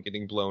by him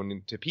getting blown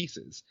into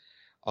pieces.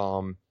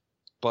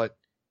 But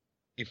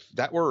if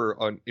that were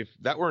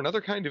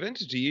another kind of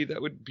entity,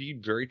 that would be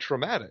very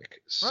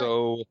traumatic.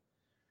 So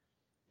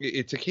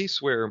it's a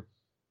case where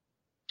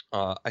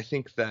I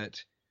think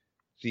that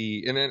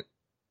and then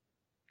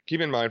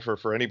keep in mind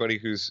for anybody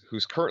who's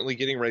currently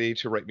getting ready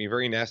to write me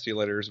very nasty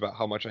letters about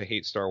how much I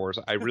hate Star Wars.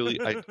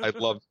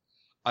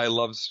 I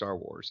love Star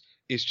Wars.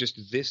 It's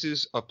just this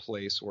is a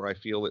place where I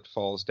feel it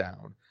falls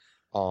down.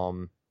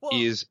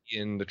 Is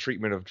in the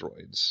treatment of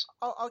droids.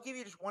 I'll give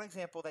you just one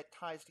example that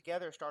ties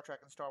together Star Trek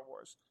and Star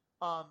Wars.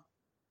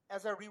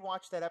 As I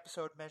rewatched that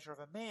episode, Measure of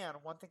a Man,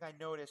 one thing I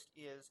noticed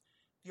is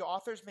the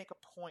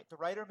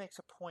writer makes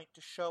a point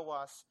to show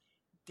us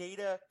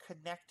Data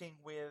connecting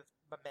with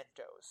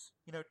mementos.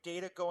 You know,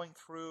 Data going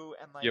through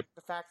and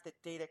the fact that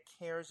Data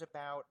cares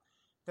about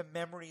the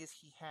memories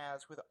he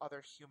has with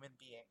other human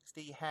beings.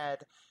 He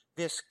had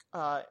this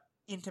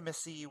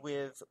intimacy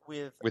with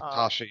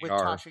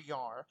Tasha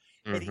Yar.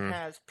 That he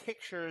has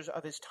pictures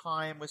of his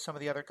time with some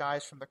of the other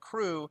guys from the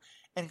crew,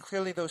 and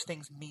clearly those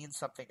things mean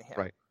something to him.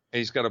 Right. And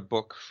he's got a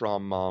book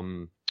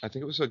from I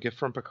think it was A Gift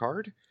from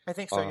Picard. I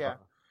think so, yeah.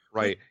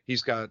 Right.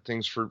 He's got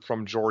things from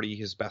Geordi,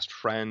 his best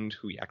friend,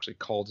 who he actually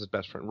called his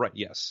best friend. Right,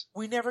 yes.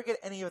 We never get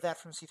any of that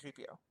from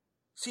C-3PO.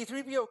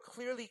 C-3PO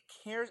clearly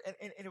cares, and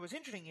it was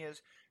interesting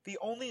is the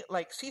only,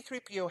 like,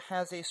 C-3PO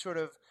has a sort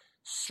of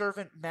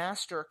servant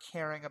master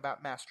caring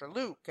about Master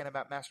Luke and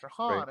about Master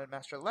Right. Han and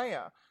Master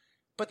Leia,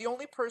 but the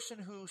only person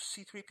who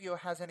C-3PO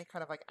has any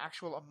kind of like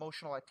actual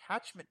emotional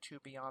attachment to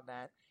beyond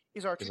that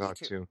is Is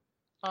R2-D2. R2.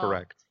 Um,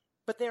 Correct.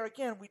 but there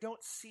again, we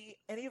don't see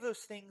any of those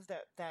things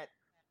that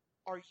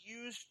are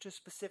used to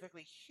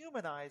specifically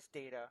humanize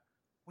Data.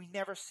 We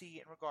never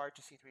see in regard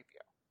to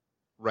C-3PO.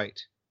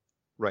 Right.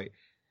 Right.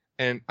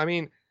 And I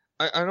mean,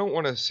 I don't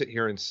want to sit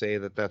here and say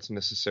that that's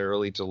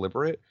necessarily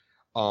deliberate.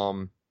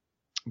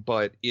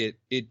 But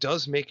it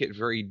does make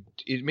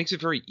it makes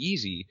it very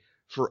easy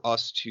for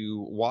us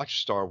to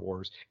watch Star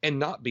Wars and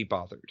not be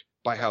bothered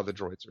by how the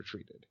droids are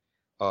treated,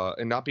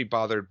 and not be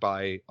bothered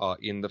by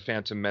in the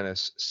Phantom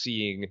Menace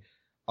seeing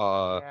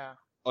Yeah.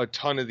 a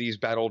ton of these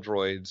battle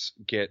droids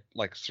get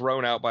like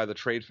thrown out by the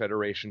Trade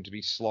Federation to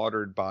be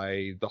slaughtered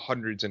by the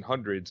hundreds and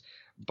hundreds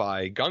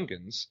by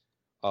Gungans,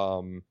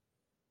 um,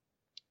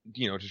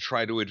 to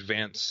try to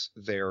advance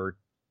their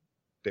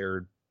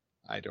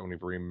I don't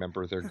even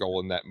remember their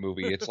goal in that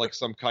movie. It's like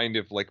some kind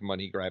of like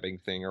money grabbing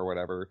thing or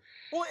whatever.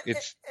 Well,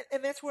 It's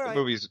and that's where the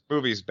I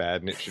movie's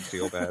bad and it should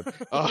feel bad.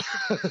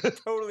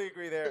 totally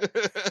agree there.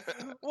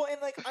 Well,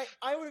 and like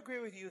I would agree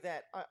with you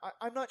that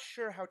I'm not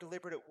sure how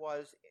deliberate it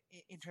was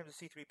in terms of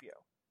C-3PO,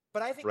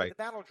 but I think with Right. the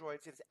battle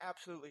droids it is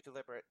absolutely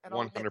deliberate, and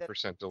I'll admit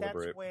 100%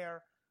 deliberate. that's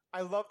where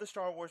I love the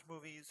Star Wars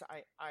movies.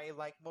 I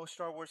like most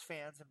Star Wars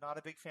fans. I'm not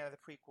a big fan of the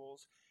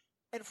prequels,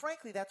 and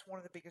frankly, that's one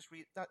of the biggest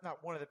not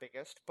one of the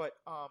biggest, but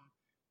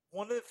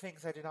one of the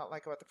things I did not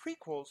like about the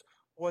prequels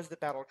was the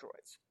battle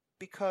droids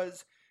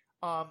because.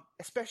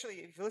 Especially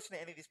if you listen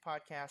to any of these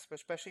podcasts, but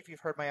especially if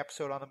you've heard my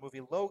episode on the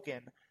movie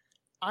Logan,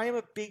 I am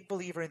a big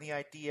believer in the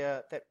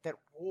idea that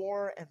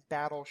war and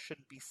battle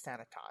shouldn't be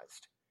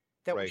sanitized.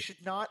 That we Right.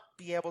 should not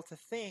be able to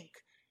think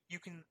you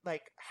can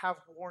like have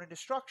war and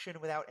destruction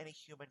without any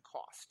human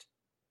cost.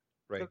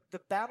 Right.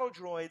 The battle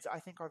droids, I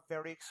think, are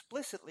very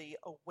explicitly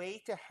a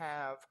way to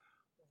have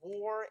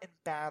war and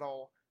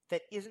battle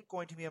that isn't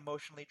going to be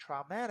emotionally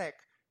traumatic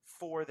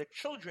for the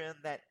children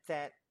that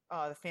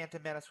the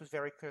Phantom Menace was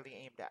very clearly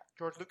aimed at.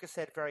 George Lucas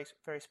said very,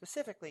 very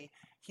specifically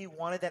he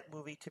wanted that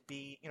movie to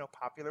be,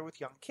 popular with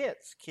young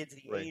kids the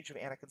Right. age of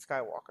Anakin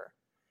Skywalker.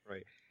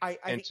 Right. I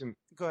And think.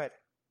 Go ahead.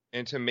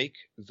 and to make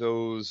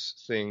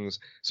those things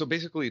so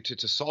basically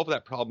to solve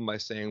that problem by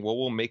saying, well,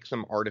 we'll make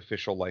them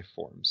artificial life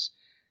forms,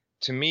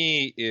 to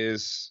me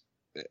is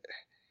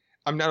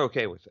I'm not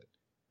okay with it.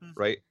 Mhm.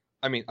 Right.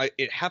 I mean,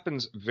 it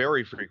happens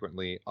very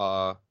frequently.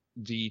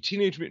 The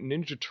Teenage Mutant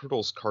Ninja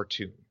Turtles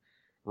cartoon,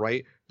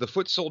 right? The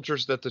foot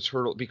soldiers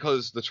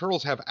because the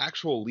turtles have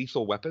actual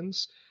lethal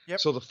weapons. Yep.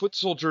 So the foot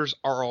soldiers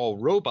are all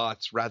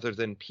robots rather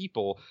than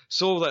people,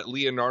 so that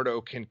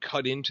Leonardo can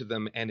cut into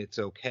them and it's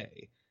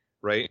okay,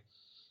 right?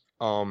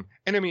 And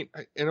I mean,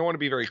 and I want to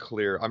be very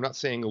clear. I'm not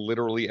saying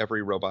literally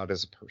every robot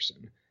is a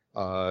person.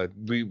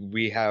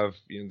 We have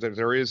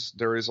there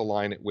is a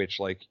line at which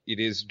like it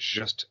is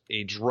just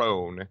a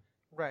drone,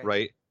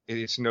 right?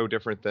 It's no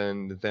different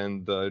than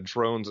the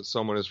drones that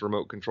someone is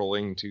remote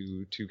controlling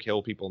to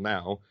kill people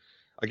now.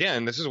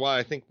 Again, this is why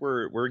I think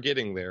we're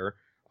getting there.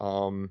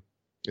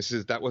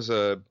 That was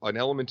an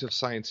element of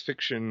science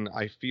fiction.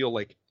 I feel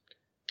like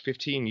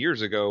 15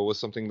 years ago was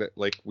something that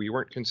like we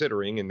weren't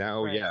considering, and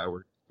now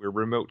we're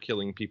remote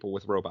killing people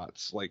with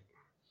robots. Like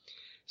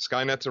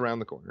Skynet's around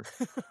the corner.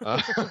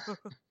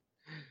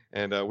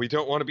 And we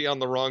don't want to be on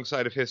the wrong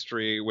side of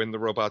history when the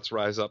robots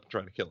rise up and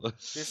try to kill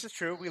us. This is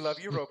true. We love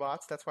you,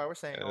 robots. That's why we're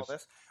saying all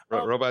this.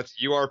 Robots,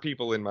 you are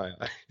people in my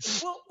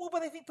eyes. Well,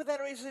 but that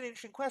raises an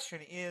interesting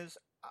question: is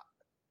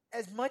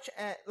as much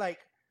as like,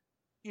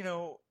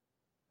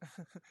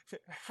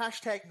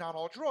 hashtag not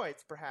all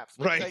droids, perhaps.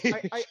 Right.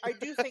 I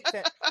do think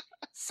that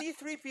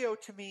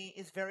C-3PO to me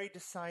is very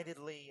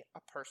decidedly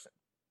a person.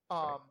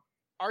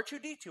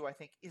 R2-D2, I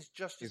think, is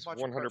just as much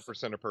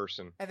 100% a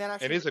person. And then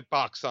it is a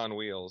box on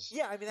wheels.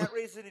 Yeah, I mean, that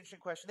raises an interesting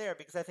question there,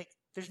 because I think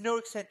there's no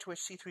extent to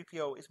which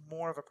C-3PO is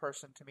more of a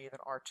person to me than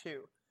R2.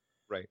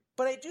 Right.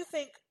 But I do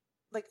think,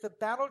 like, the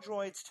battle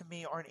droids to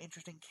me are an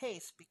interesting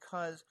case,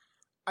 because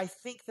I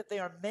think that they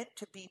are meant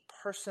to be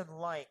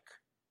person-like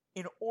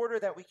in order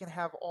that we can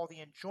have all the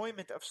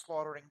enjoyment of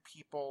slaughtering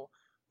people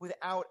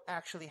without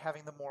actually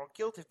having the moral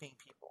guilt of being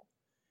people.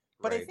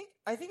 But right.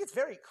 I think it's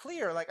very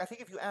clear. Like, I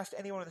think if you asked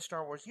anyone in the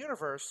Star Wars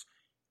universe,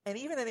 and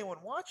even anyone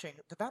watching,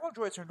 the battle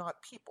droids are not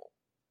people.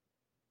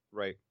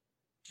 Right.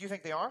 Do you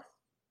think they are?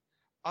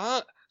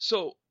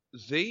 So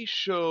they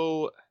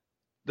show.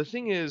 The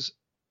thing is,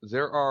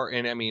 there are,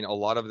 and I mean, a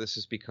lot of this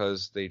is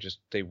because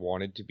they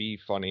wanted to be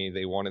funny.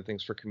 They wanted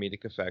things for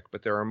comedic effect.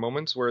 But there are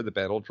moments where the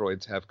battle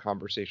droids have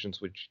conversations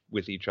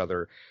with each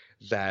other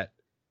that,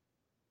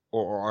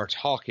 or are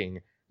talking,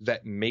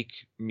 that make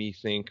me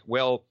think,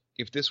 well,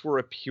 if this were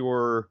a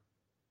pure,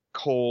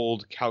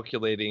 cold,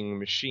 calculating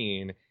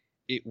machine,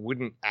 it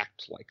wouldn't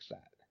act like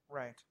that.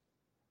 Right.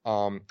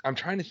 I'm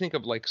trying to think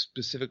of like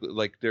specifically,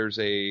 like there's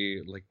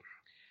a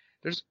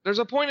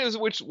point at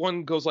which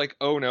one goes like,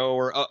 oh no,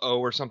 or uh-oh,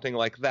 or something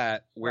like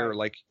that, where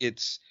like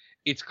it's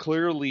it's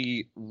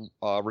clearly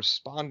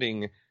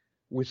responding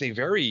with a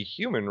very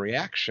human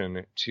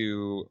reaction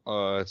to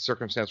a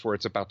circumstance where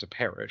it's about to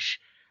perish.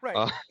 Right.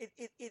 Uh,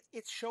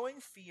 It's showing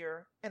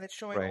fear and it's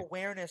showing right,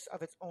 awareness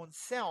of its own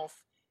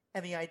self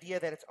and the idea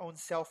that its own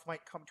self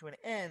might come to an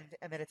end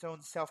and that its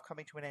own self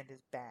coming to an end is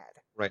bad.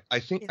 right. I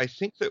think In, I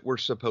think that we're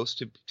supposed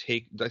to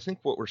take. I think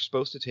what we're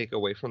supposed to take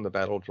away from the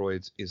battle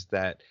droids is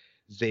that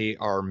they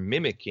are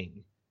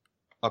mimicking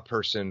a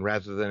person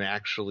rather than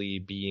actually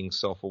being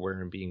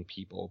self-aware and being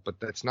people. But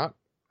that's not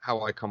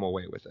how I come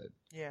away with it.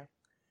 yeah.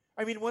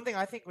 I mean, one thing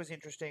I think was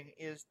interesting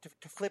is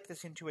to flip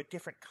this into a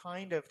different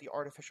kind of the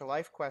artificial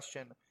life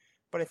question,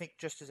 but I think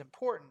just as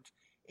important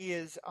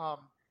is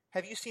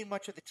have you seen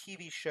much of the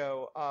TV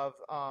show of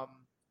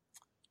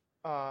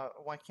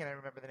why can't I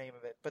remember the name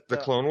of it? But The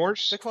Clone the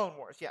Wars? Clone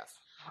Wars, yes.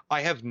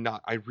 I have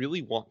not. I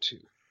really want to,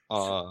 So,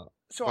 uh,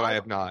 so but I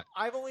have not.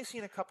 I've only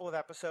seen a couple of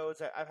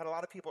episodes. I've had a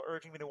lot of people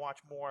urging me to watch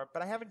more,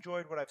 but I have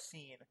enjoyed what I've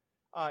seen,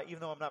 even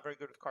though I'm not very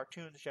good with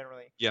cartoons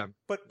generally. Yeah,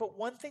 But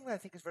one thing that I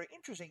think is very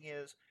interesting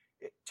is,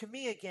 to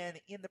me again,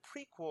 in the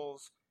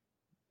prequels,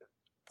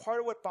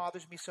 part of what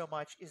bothers me so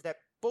much is that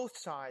both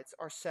sides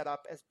are set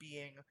up as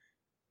being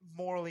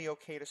morally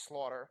okay to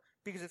slaughter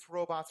because it's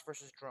robots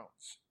versus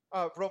drones,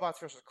 robots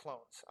versus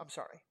clones. I'm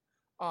sorry.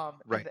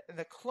 right, And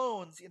the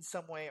clones, in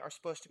some way, are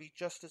supposed to be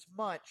just as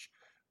much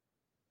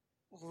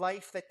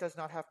life that does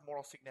not have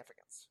moral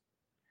significance.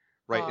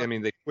 right. I Um,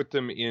 mean, they put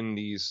them in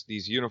these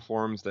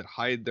uniforms that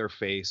hide their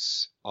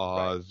face.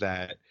 right.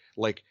 That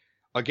like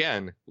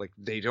again, like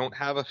they don't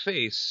have a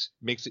face,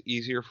 makes it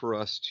easier for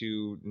us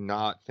to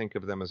not think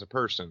of them as a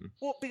person.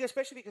 Well,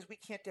 especially because we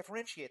can't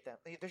differentiate them.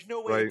 There's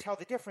no way to Right. tell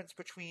the difference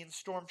between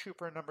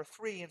Stormtrooper number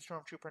 3 and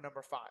Stormtrooper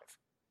number 5.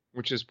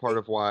 Which is part It,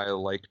 of why I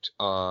liked.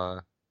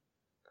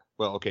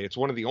 Well, okay, it's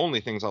one of the only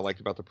things I liked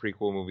about the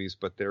prequel movies.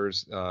 But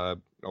there's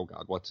oh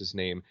God, what's his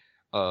name?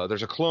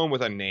 There's a clone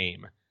with a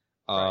name.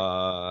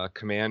 right.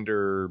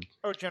 Commander.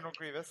 Oh, General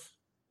Grievous.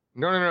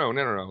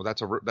 No.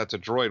 That's a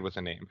droid with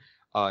a name.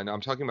 No,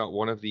 I'm talking about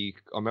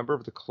a member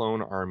of the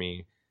clone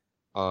army.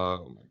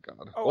 Oh my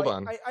God, Oh, hold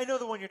on, I know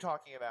the one you're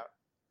talking about.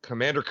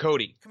 Commander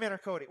Cody. Commander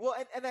Cody. Well,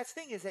 and that's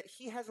the thing is that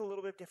he has a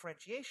little bit of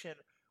differentiation.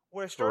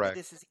 Where I started Correct.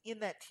 this is in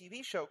that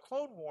TV show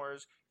Clone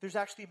Wars. There's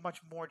actually much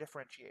more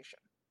differentiation,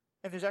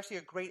 and there's actually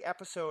a great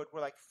episode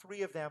where like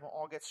three of them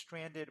all get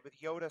stranded with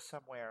Yoda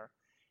somewhere,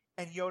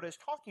 and Yoda is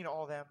talking to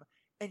all of them,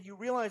 and you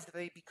realize that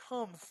they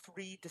become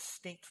three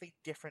distinctly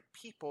different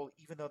people,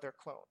 even though they're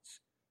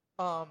clones.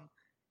 Um,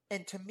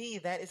 and to me,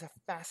 that is a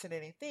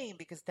fascinating thing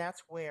because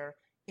that's where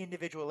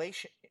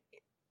individuation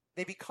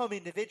they become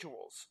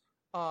individuals,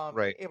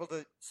 Right. able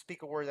to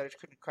speak a word that I just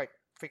couldn't quite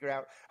figure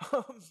out.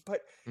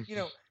 But you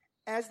know,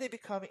 as they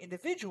become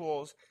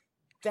individuals,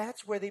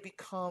 that's where they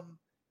become.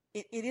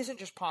 It isn't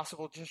just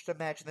possible just to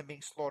imagine them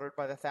being slaughtered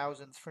by the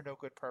thousands for no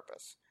good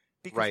purpose,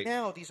 because Right.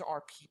 now these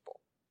are people.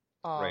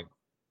 Um, Right.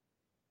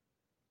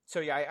 so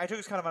yeah, I took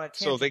us kind of on a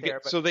So tangent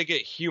there, but they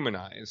get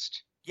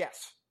humanized.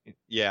 yes,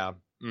 Yeah.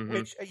 Hmm.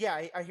 which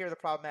yeah, I hear the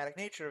problematic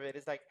nature of it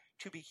is like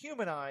to be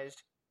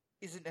humanized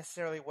isn't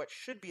necessarily what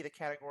should be the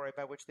category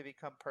by which they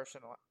become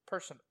persons.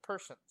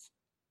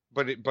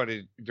 But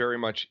it very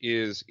much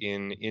is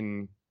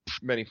in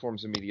many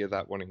forms of media,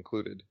 that one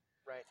included.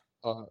 Right.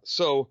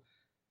 So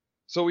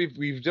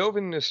we've dove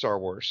into Star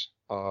Wars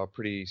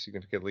pretty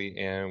significantly,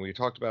 and we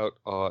talked about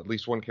at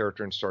least one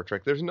character in Star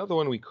Trek. There's another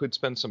one we could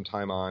spend some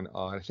time on.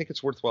 I think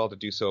it's worthwhile to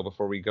do so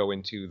before we go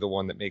into the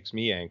one that makes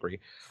me angry,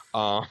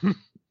 um,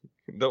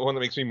 the one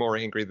that makes me more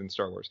angry than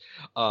Star Wars,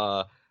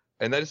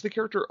 and that is the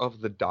character of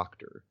the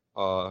Doctor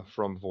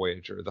from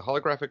Voyager, the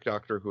holographic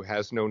Doctor who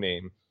has no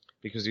name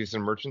because he's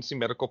an emergency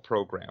medical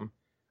program,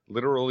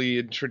 literally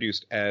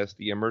introduced as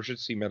the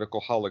emergency medical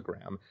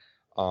hologram.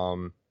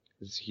 Um,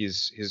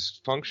 his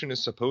function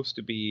is supposed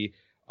to be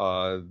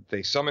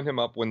they summon him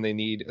up when they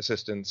need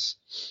assistance.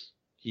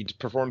 He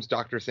performs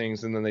doctor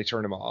things and then they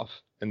turn him off,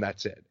 and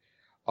that's it.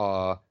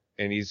 Uh,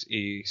 and he's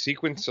a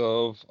sequence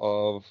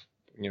of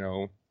you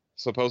know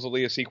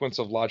supposedly a sequence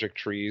of logic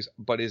trees,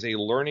 but is a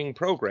learning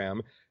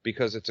program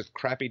because it's a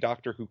crappy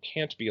doctor who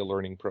can't be a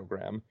learning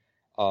program.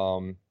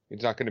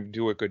 He's not going to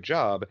do a good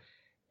job,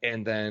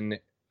 and then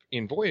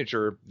in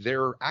Voyager,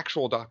 their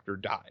actual doctor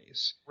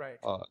dies Right.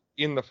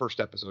 in the first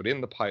episode,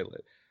 in the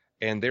pilot,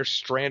 and they're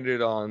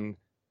stranded on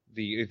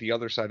the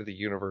other side of the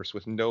universe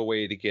with no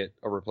way to get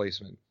a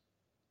replacement.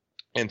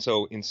 And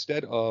so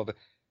instead of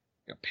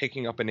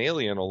picking up an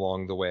alien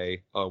along the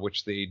way,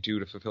 which they do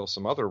to fulfill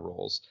some other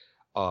roles,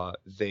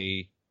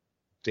 they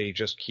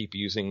just keep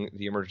using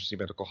the emergency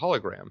medical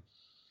hologram.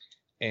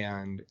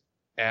 And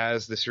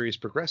as the series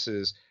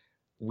progresses,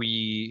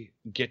 we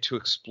get to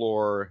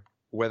explore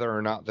whether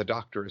or not the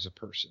Doctor is a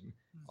person.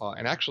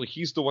 And actually,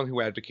 he's the one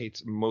who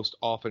advocates most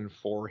often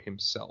for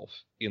himself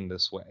in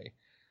this way.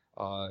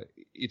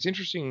 It's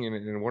interesting,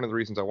 and one of the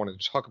reasons I wanted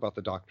to talk about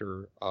the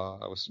Doctor,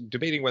 I was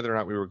debating whether or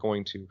not we were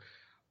going to,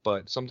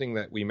 but something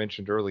that we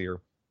mentioned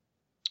earlier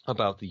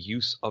about the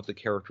use of the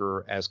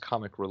character as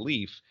comic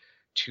relief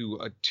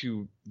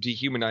to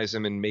dehumanize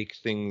them and make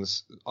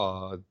things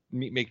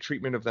make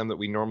treatment of them that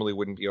we normally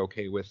wouldn't be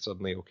okay with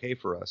suddenly okay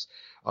for us.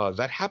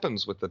 That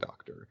happens with the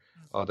Doctor.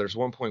 There's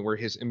one point where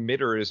his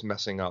emitter is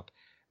messing up,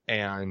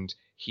 and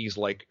he's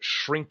like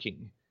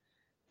shrinking,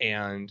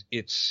 and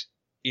it's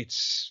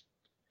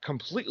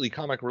completely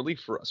comic relief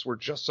for us. We're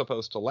just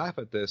supposed to laugh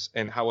at this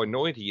and how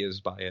annoyed he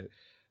is by it,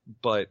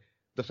 but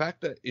the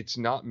fact that it's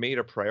not made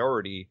a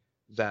priority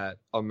that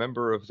a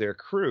member of their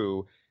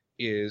crew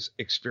is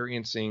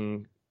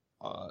experiencing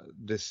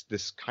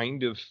this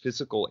kind of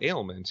physical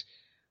ailment,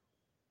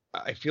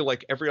 I feel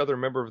like every other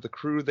member of the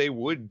crew, they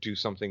would do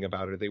something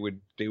about it. They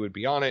would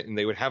be on it, and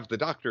they would have the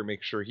Doctor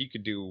make sure he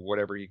could do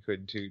whatever he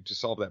could to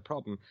solve that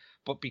problem.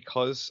 But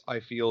because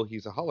I feel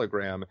he's a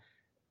hologram,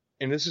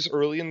 and this is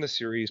early in the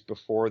series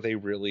before they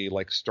really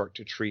like start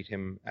to treat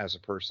him as a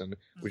person,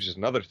 which is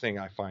another thing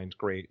I find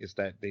great, is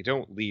that they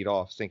don't lead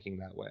off thinking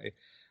that way.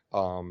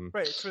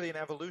 Right, it's really an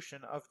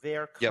evolution of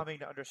their coming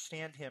to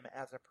understand him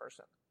as a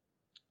person.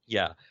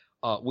 Yeah,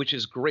 which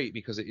is great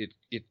because it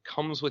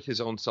comes with his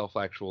own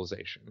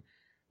self-actualization,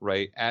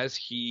 right? As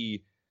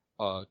he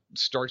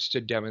starts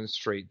to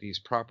demonstrate these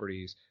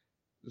properties,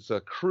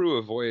 the crew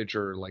of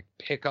Voyager like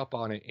pick up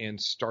on it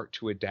and start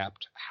to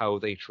adapt how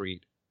they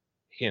treat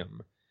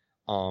him,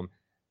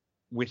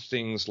 with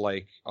things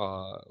like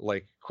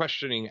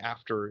questioning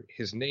after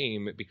his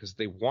name because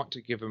they want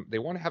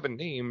to have a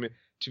name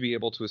to be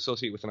able to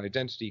associate with an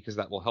identity because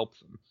that will help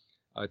them.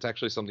 It's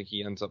actually something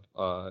he ends up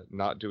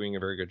not doing a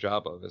very good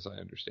job of, as I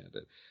understand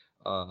it.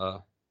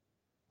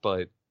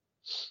 But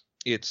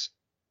it's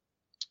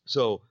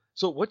so.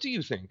 What do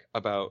you think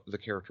about the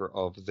character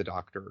of the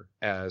Doctor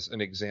as an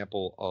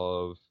example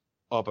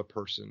of a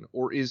person,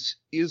 or is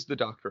the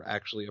Doctor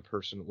actually a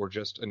person, or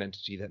just an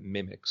entity that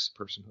mimics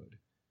personhood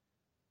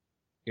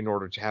in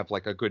order to have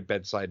like a good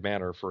bedside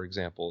manner, for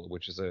example,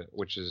 which is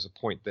a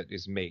point that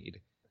is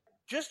made?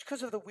 Just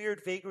because of the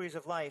weird vagaries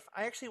of life,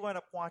 I actually wound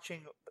up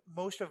watching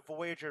most of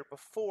Voyager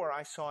before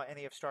I saw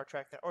any of Star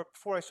Trek, or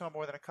before I saw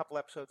more than a couple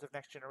episodes of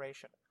Next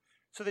Generation.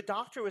 So the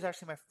Doctor was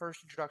actually my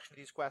first introduction to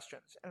these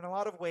questions. And in a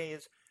lot of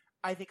ways,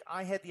 I think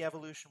I had the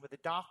evolution with the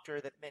Doctor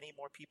that many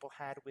more people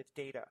had with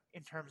Data,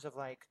 in terms of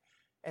like,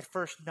 at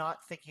first not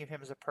thinking of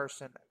him as a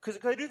person. Because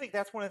I do think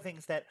that's one of the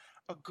things that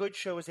a good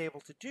show is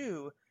able to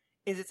do,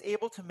 is it's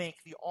able to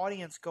make the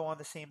audience go on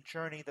the same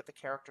journey that the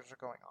characters are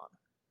going on.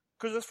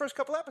 Because those first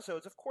couple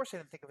episodes, of course I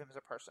didn't think of him as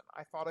a person.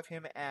 I thought of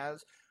him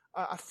as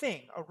a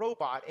thing, a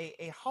robot,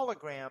 a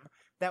hologram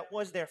that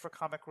was there for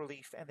comic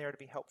relief and there to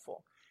be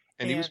helpful.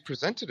 And he was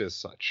presented as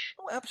such.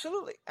 Oh,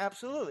 absolutely,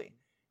 absolutely.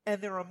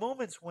 And there are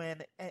moments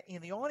when,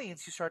 in the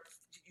audience, you start,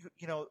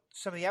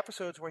 some of the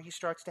episodes where he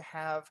starts to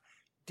have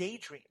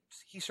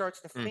daydreams. He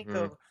starts to think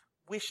of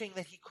wishing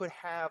that he could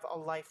have a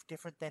life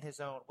different than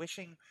his own,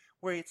 wishing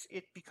where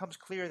it becomes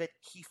clear that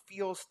he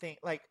feels things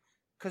like,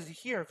 because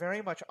here,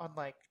 very much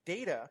unlike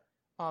Data,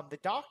 the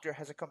Doctor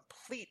has a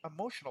complete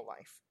emotional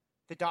life.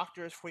 The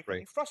Doctor is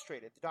frequently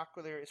frustrated. The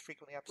Doctor is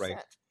frequently upset.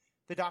 Right.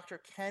 The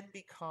Doctor can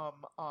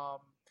become,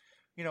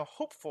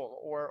 hopeful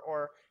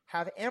or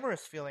have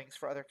amorous feelings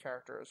for other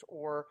characters,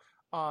 or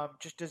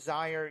just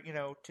desire,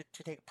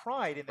 to take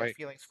pride in their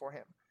feelings for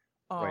him.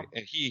 Right,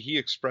 and he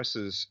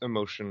expresses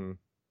emotion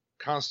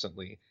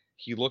constantly.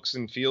 He looks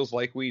and feels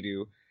like we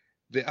do.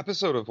 The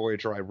episode of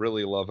Voyager I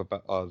really love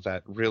about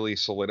that really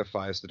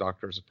solidifies the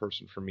Doctor as a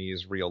person for me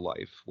is Real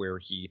Life, where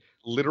he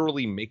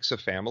literally makes a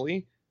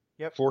family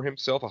for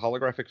himself, a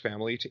holographic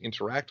family to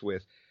interact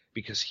with,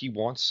 because he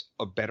wants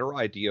a better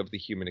idea of the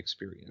human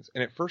experience.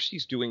 And at first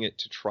he's doing it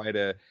to try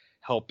to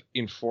help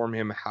inform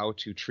him how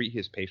to treat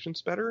his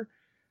patients better.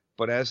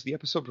 But as the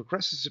episode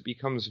progresses, it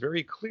becomes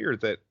very clear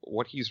that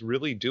what he's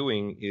really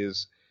doing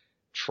is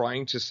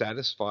trying to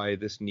satisfy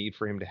this need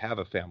for him to have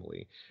a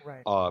family.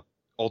 Right.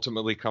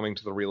 Ultimately coming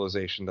to the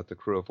realization that the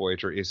crew of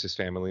Voyager is his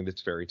family, and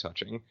it's very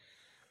touching.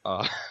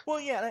 Well,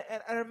 yeah,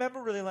 and I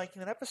remember really liking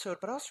that episode,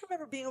 but I also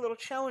remember being a little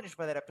challenged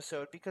by that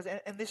episode because,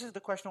 and this is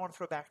the question I want to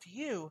throw back to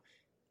you,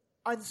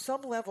 on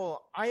some level,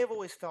 I have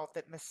always felt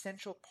that an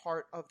essential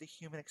part of the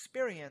human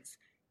experience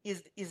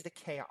is the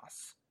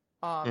chaos.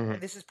 And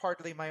this is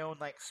partly my own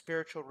like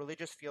spiritual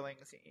religious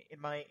feelings.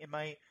 In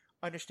my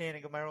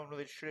understanding of my own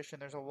religious tradition,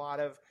 there's a lot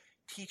of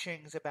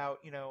teachings about,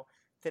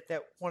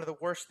 that one of the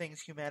worst things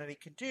humanity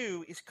can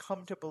do is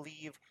come to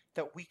believe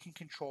that we can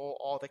control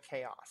all the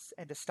chaos,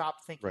 and to stop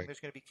thinking there's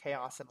going to be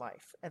chaos in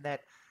life, and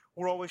that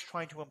we're always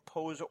trying to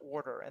impose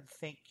order and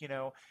think,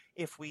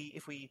 if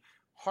we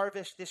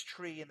harvest this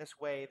tree in this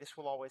way, this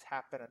will always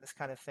happen, and this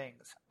kind of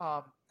things.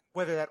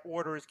 Whether that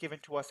order is given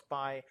to us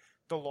by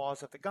the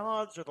laws of the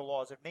gods or the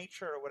laws of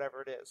nature or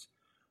whatever it is.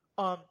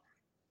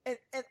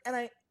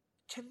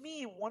 To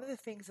me, one of the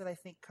things that I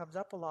think comes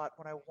up a lot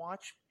when I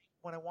watch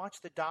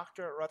the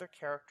Doctor or other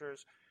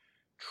characters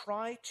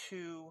try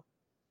to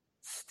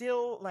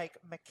still like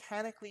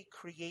mechanically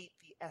create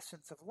the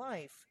essence of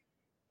life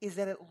is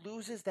that it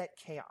loses that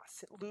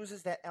chaos. It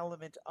loses that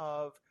element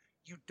of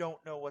you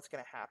don't know what's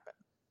going to happen.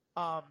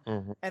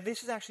 And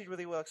this is actually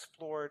really well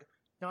explored,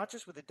 not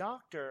just with the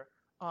Doctor,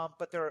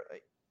 but there are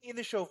in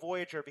the show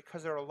Voyager,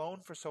 because they're alone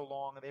for so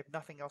long and they have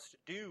nothing else to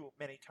do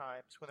many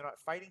times when they're not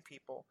fighting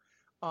people,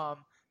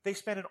 they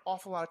spend an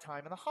awful lot of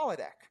time in the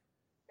holodeck.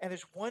 And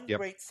there's one Yep.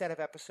 great set of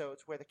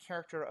episodes where the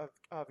character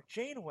of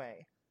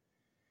Janeway,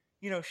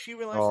 she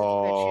realizes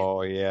that she's,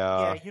 Oh,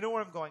 yeah, yeah. you know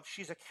where I'm going.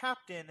 She's a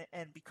captain,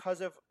 and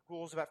because of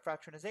rules about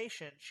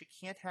fraternization, she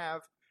can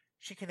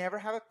never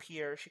have a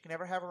peer, she can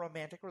never have a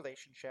romantic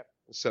relationship.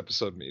 This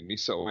episode made me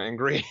so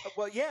angry.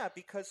 Well, yeah,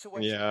 because so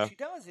what Yeah. she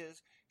does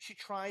is she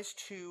tries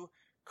to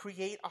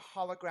create a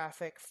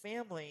holographic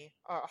family,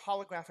 a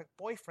holographic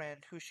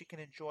boyfriend who she can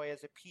enjoy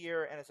as a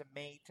peer and as a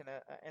mate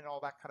and all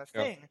that kind of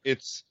Yeah. thing.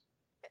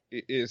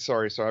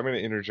 Sorry, I'm going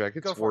to interject. Go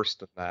It's for it. worse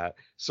than that.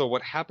 So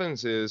what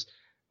happens is,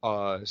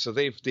 so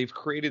they've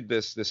created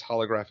this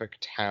holographic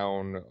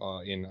town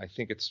in, I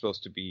think it's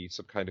supposed to be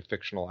some kind of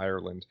fictional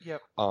Ireland.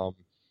 Yep.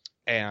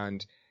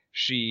 And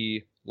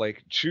she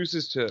like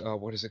chooses to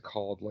what is it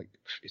called? Like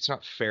it's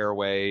not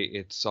Fairway.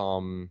 It's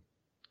oh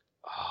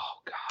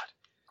God,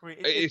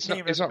 Its name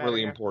it's doesn't not matter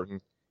really here.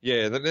 important.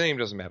 Yeah, the name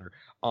doesn't matter.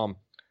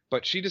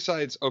 But she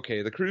decides,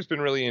 okay, the crew's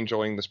been really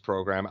enjoying this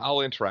program.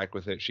 I'll interact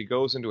with it. She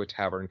goes into a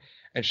tavern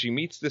and she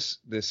meets this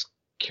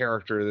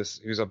character, this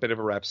who's a bit of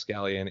a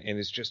rapscallion, and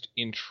is just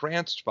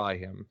entranced by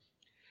him.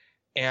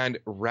 And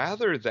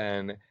rather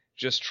than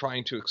just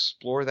trying to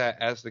explore that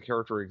as the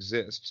character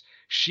exists,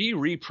 she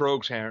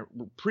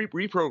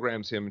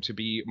reprograms him to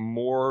be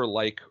more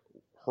like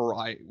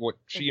what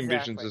she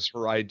envisions Exactly. as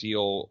her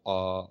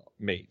ideal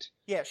mate.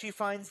 Yeah, she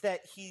finds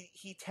that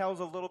he tells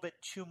a little bit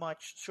too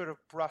much sort of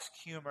brusque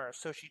humor,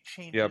 so she Yep.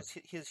 changes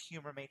his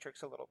humor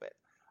matrix a little bit.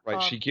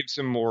 Right. She gives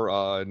him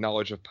more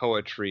knowledge of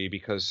poetry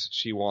because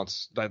she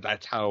wants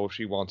that's how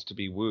she wants to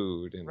be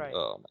wooed. And Right.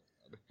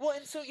 Well,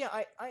 and so yeah,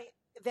 I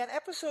that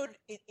episode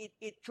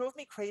it drove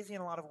me crazy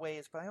in a lot of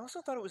ways, but I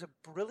also thought it was a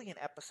brilliant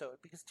episode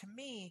because to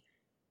me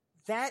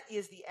that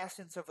is the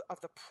essence of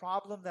the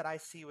problem that I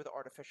see with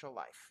artificial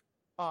life,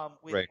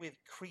 right. with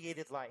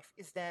created life,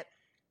 is that,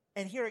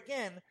 and here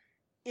again,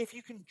 if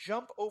you can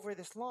jump over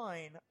this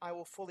line, I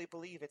will fully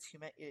believe it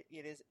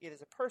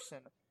is a person,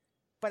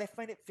 but I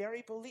find it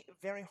very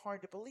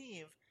hard to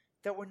believe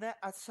that we're not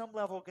at some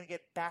level going to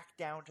get back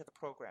down to the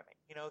programming.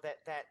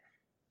 That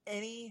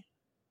any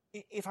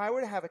if I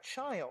were to have a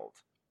child,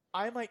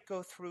 I might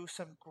go through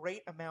some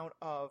great amount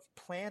of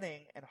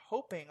planning and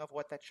hoping of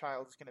what that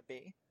child is going to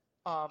be.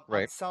 On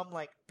Right. some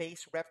like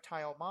base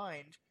reptile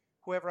mind,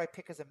 whoever I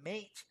pick as a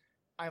mate,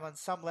 I'm on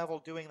some level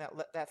doing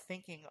that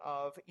thinking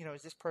of,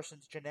 is this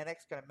person's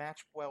genetics going to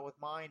match well with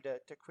mine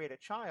to create a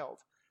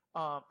child?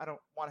 I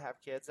don't want to have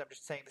kids. I'm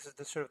just saying this is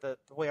the sort of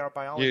the way our Yeah.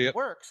 biology Yep.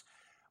 works.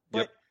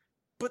 Yep.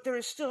 But there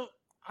is still,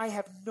 I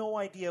have no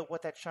idea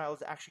what that child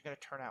is actually going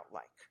to turn out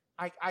like.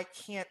 I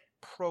can't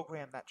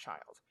program that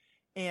child.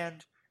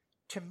 And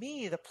to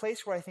me, the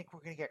place where I think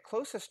we're going to get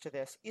closest to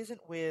this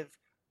isn't with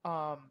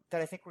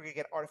that I think we're going to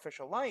get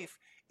artificial life.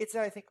 It's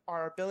that I think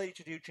our ability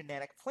to do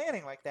genetic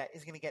planning like that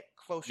is going to get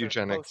closer and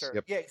Eugenics. closer.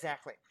 Yep. Yeah,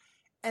 exactly.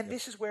 And Yep.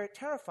 this is where it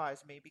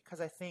terrifies me because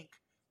I think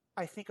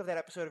of that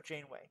episode of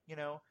Janeway,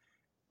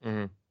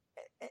 Hmm.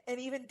 and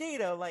even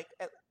Data, like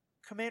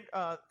Command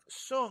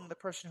Sung, the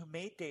person who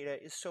made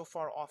Data, is so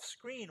far off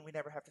screen we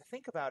never have to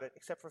think about it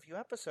except for a few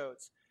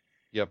episodes.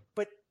 Yep.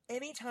 But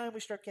anytime we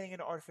start getting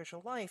into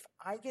artificial life,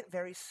 I get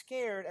very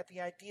scared at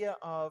the idea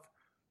of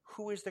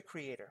who is the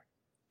creator.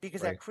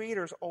 Because Right. that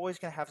creator is always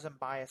going to have some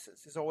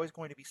biases, is always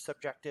going to be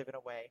subjective in a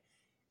way.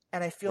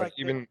 And I feel Right.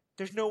 like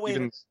there's no way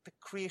Even that the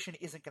creation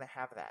isn't going to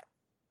have that.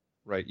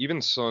 right.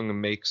 Even Sung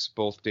makes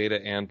both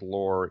Data and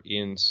Lore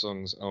in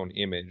Sung's own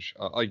image,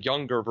 a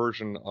younger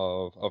version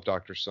of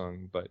Dr.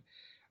 Sung, but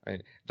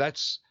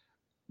that's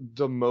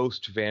the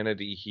most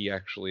vanity he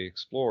actually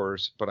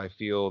explores. But I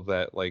feel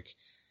that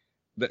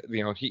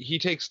he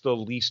takes the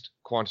least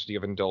quantity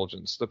of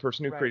indulgence. The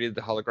person who Right. created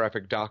the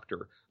holographic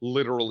doctor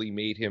literally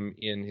made him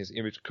in his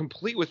image,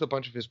 complete with a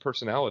bunch of his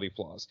personality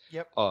flaws.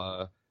 Yep.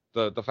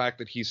 The fact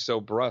that he's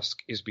so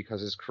brusque is because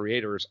his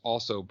creator is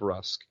also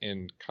brusque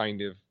and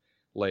kind of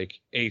like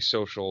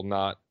asocial,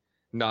 not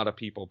a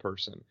people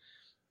person.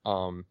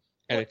 And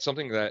it's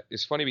something that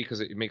is funny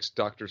because it makes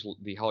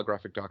the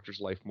holographic doctor's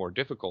life more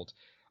difficult.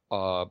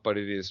 But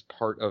it is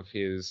part of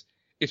his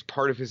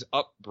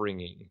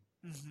upbringing.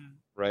 Mm-hmm.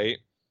 Right?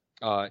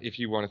 If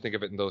you want to think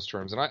of it in those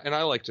terms, and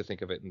I like to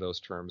think of it in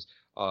those terms.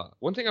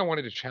 One thing I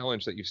wanted to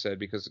challenge that you said,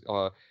 because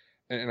I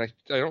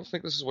don't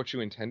think this is what you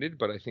intended,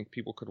 but I think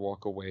people could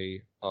walk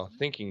away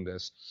thinking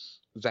this,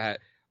 that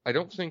I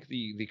don't think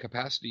the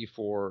capacity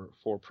for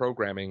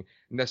programming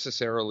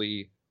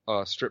necessarily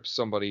strips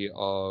somebody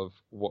of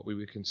what we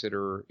would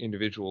consider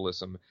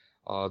individualism.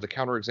 The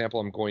counterexample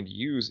I'm going to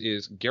use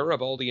is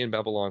Garibaldi in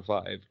Babylon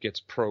 5 gets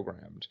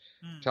programmed.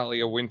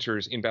 Talia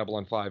Winters in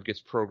Babylon 5 gets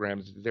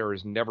programmed. There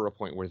is never a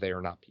point where they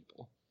are not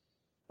people.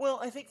 Well,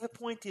 I think the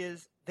point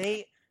is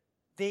they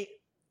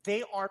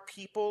are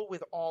people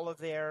with all of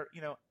their,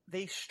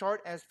 they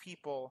start as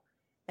people,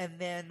 and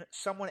then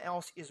someone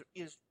else is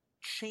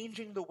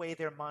changing the way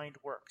their mind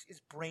works,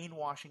 is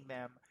brainwashing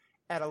them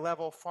at a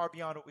level far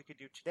beyond what we could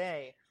do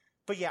today.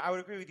 but yeah, I would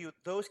agree with you.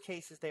 Those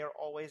cases, they are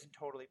always and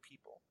totally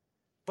people.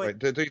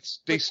 But Right. They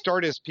but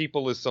start as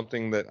people is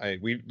something that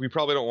we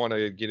probably don't want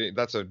to get in.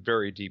 That's a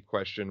very deep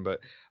question, but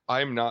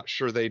I'm not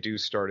sure they do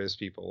start as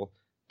people,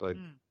 but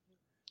mm,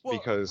 well,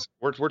 because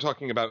we're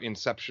talking about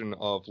inception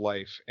of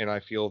life, and I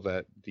feel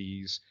that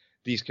these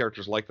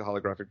characters like the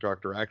holographic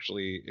doctor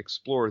actually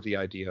explore the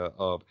idea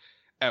of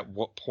at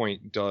what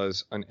point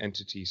does an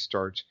entity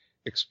start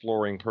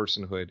exploring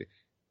personhood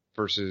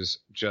versus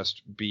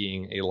just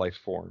being a life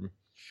form.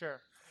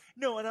 sure.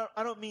 No, and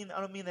I don't mean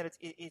that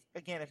it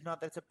again. It's not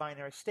that it's a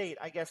binary state.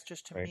 I guess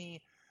just to Right.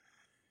 me,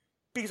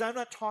 because I'm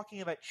not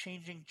talking about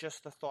changing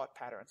just the thought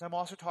patterns. I'm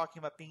also talking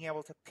about being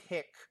able to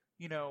pick,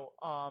 you know,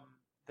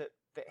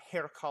 the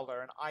hair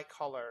color and eye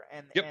color,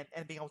 Yep.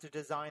 and being able to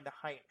design the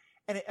height.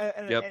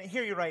 Yep. And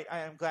here you're right.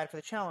 I'm glad for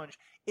the challenge.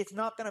 It's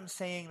not that I'm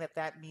saying that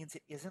that means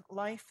it isn't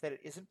life, that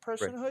it isn't Right.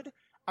 personhood.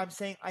 I'm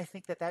saying I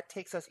think that that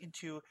takes us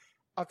into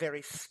a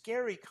very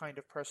scary kind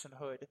of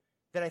personhood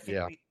that I think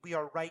Yeah. we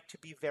are right to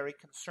be very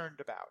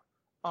concerned about.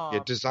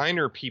 Yeah.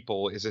 Designer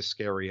people is a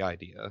scary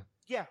idea.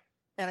 Yeah,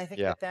 and I think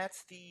Yeah. that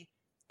that's the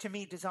to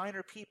me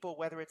designer people,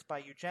 whether it's by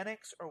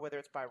eugenics or whether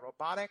it's by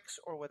robotics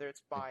or whether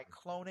it's by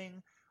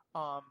cloning,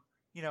 um,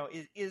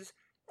 is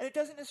and it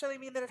doesn't necessarily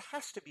mean that it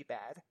has to be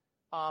bad.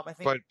 I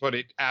think But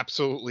it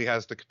absolutely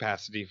has the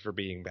capacity for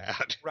being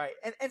bad. right,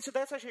 and so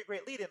that's actually a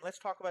great lead-in. Let's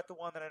talk about the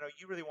one that I know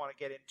you really want to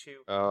get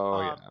into,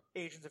 Oh yeah.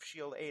 Agents of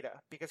Shield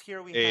Ada, because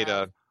here we have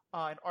Ada.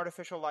 an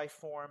artificial life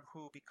form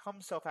who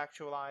becomes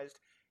self-actualized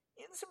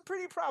in some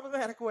pretty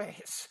problematic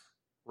ways.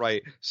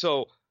 Right.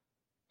 So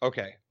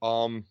okay.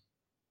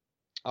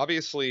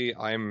 Obviously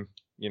I'm,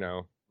 you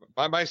know,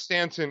 my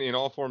stance in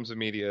all forms of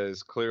media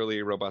is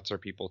clearly robots are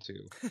people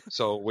too.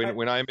 So I,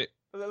 when I'm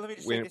Let me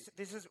just say when this.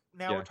 This is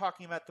now we're yeah,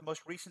 talking about the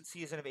most recent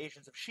season of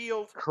Agents of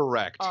Shield.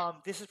 correct.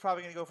 This is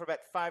probably going to go for about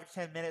 5 to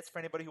 10 minutes for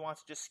anybody who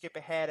wants to just skip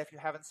ahead if you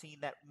haven't seen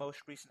that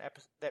most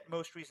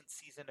recent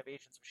season of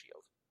Agents of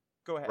Shield.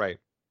 Go ahead. Right.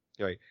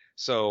 Right.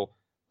 So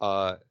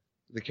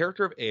the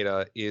character of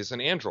Ada is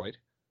an android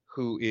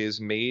who is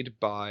made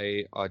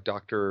by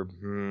Dr.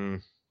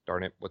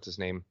 Darn it, what's his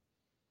name?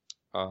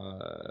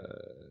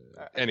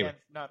 Anyway, Again,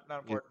 not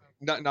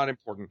important. not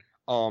important.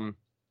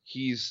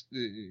 He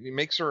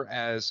makes her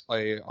as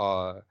a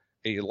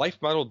life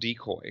model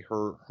decoy.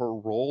 Her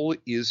role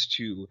is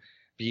to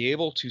be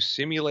able to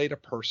simulate a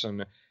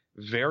person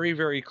very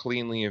very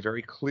cleanly and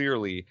very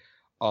clearly,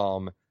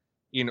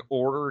 in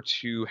order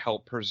to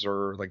help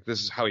preserve. Like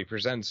this is how he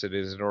presents it: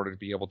 is in order to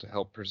be able to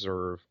help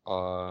preserve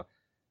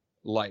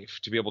life,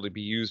 to be able to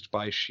be used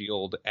by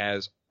Shield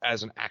as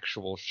an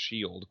actual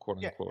shield, quote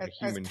Yeah, unquote, a as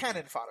human.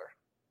 cannon fodder.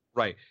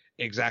 Right,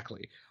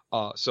 exactly.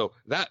 So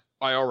that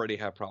I already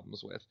have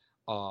problems with.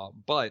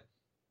 But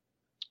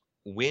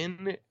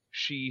when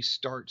she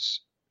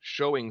starts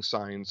showing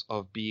signs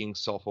of being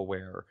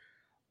self-aware,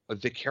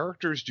 the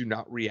characters do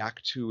not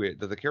react to it.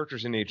 The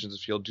characters in Agents of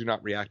Shield do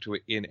not react to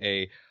it in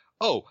a,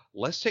 oh,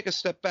 let's take a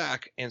step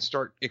back and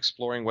start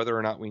exploring whether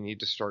or not we need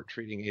to start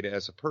treating Ada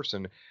as a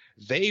person.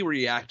 They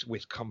react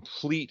with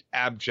complete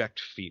abject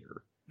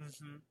fear.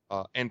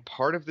 Mm-hmm. And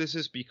part of this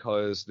is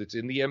because it's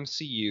in the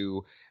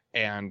MCU,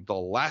 and the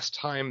last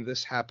time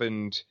this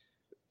happened,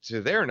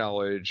 to their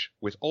knowledge,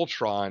 with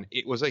Ultron,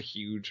 it was a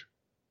huge,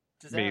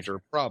 major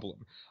Disaster.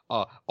 problem.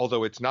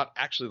 Although it's not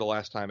actually the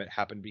last time it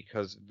happened,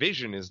 because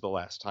Vision is the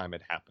last time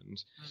it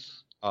happened.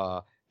 Mm-hmm.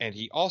 And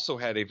he also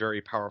had a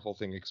very powerful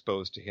thing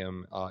exposed to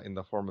him in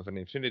the form of an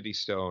Infinity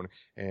Stone.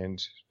 And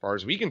as far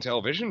as we can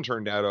tell, Vision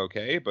turned out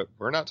okay, but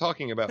we're not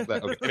talking about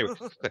that. Okay, anyway,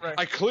 Right.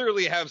 I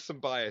clearly have some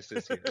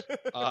biases here.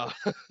 Uh,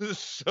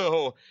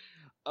 so,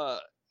 uh,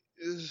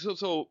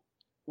 so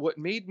what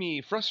made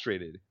me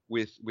frustrated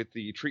with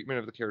the treatment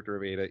of the character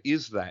of Ada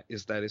is that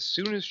as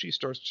soon as she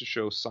starts to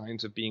show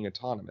signs of being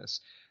autonomous,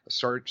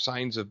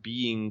 signs of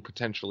being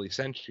potentially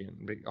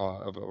sentient,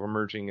 of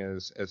emerging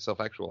as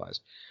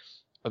self-actualized,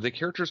 the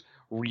characters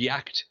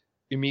react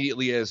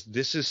immediately as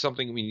this is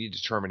something we need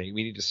to terminate.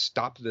 We need to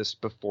stop this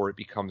before it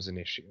becomes an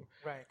issue.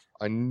 Right.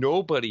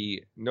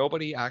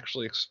 Nobody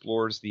actually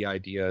explores the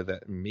idea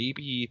that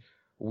maybe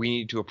we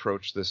need to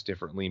approach this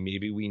differently.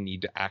 Maybe we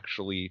need to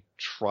actually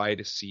try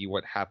to see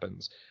what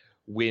happens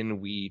when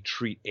we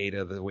treat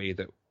Ada the way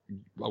that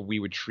we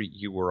would treat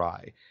you or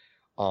I.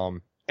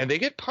 And they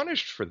get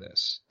punished for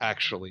this,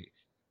 actually,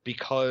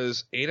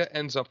 because Ada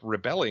ends up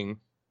rebelling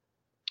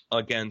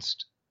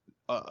against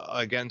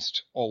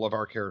all of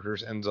our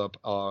characters, ends up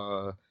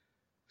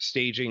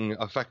staging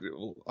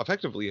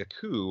effectively a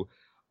coup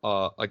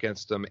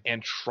against them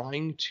and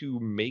trying to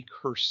make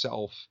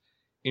herself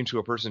into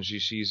a person.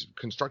 She's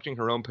constructing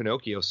her own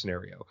Pinocchio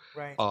scenario,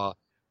 Right.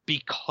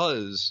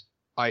 because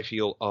I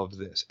feel of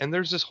this. And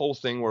there's this whole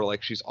thing where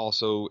like she's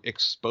also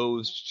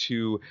exposed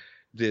to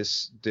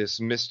this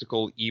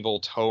mystical evil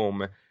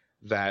tome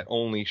that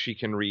only she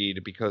can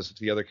read, because if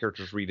the other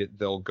characters read it,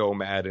 they'll go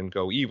mad and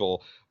go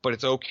evil. But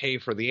it's okay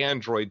for the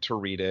android to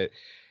read it,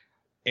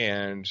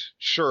 and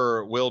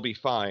sure, we'll be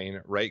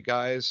fine, right,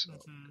 guys?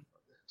 Mm-hmm.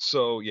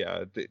 So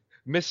yeah,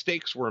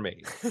 mistakes were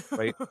made,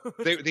 right?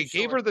 They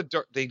gave Sure. her the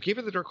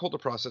Darkholder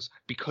process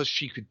because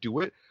she could do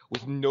it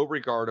with no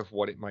regard of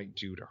what it might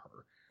do to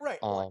her. Right.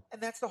 Well,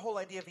 and that's the whole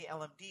idea of the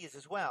LMDs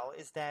as well,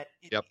 is that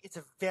Yep. it's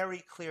a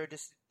very clear,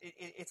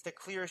 it's the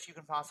clearest you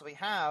can possibly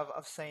have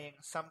of saying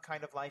some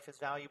kind of life is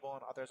valuable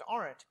and others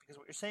aren't, because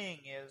what you're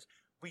saying is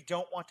we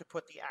don't want to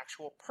put the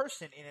actual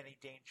person in any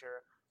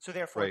danger, so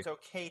therefore Right. it's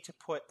okay to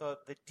put the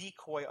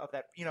decoy of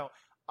that, you know,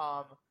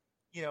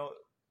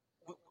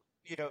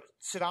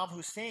 Saddam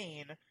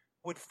Hussein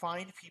would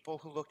find people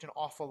who looked an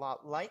awful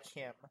lot like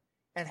him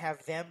and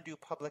have them do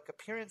public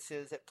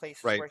appearances at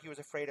places Right. where he was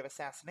afraid of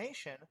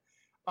assassination.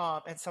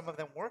 And some of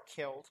them were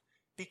killed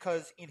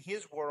because in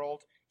his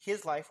world,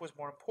 his life was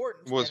more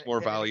important. Was more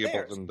than valuable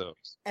theirs. than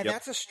those. And Yep.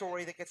 that's a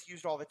story that gets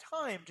used all the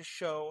time to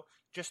show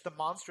just the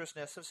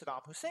monstrousness of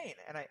Saddam Hussein.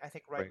 And I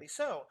think rightly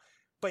so.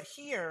 But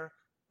here,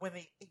 when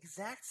the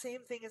exact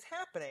same thing is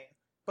happening,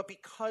 but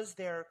because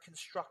they're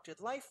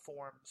constructed life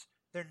forms,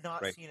 they're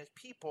not seen as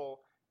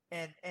people.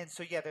 And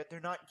so, yeah, they're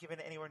not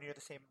given anywhere near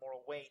the same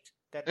moral weight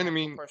that an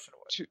actual person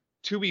would.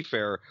 To be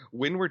fair,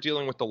 when we're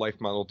dealing with the life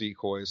model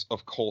decoys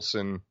of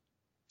Coulson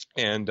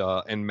and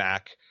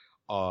Mac,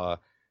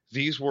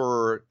 these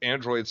were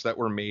androids that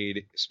were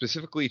made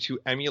specifically to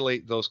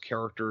emulate those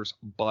characters,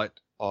 but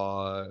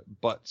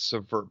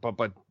subvert,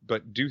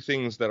 but do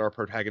things that our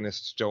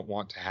protagonists don't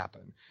want to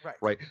happen.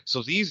 Right.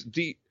 So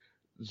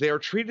they're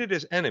treated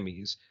as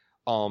enemies.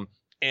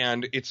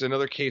 And it's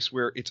another case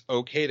where it's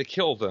okay to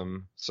kill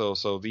them.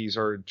 So these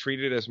are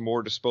treated as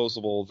more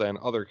disposable than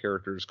other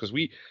characters, because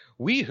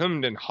we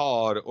hummed and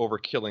hawed over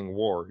killing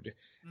Ward,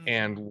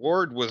 and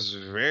Ward was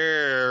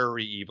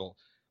very evil.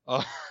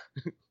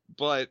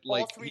 But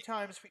like all 3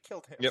 times we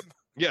killed him. Yep.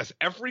 Yes.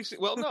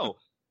 No,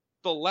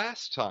 the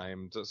last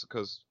time, just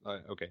because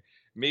okay,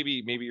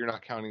 maybe you're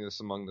not counting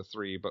this among the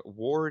 3, but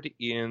Ward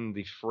in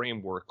the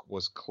framework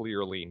was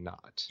clearly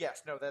not.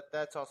 Yes. No.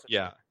 That's also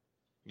true.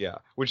 Yeah,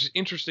 which is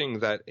interesting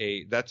that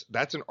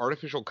that's an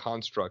artificial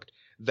construct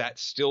that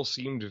still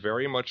seemed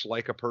very much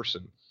like a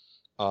person.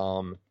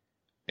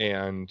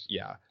 And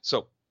yeah.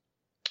 So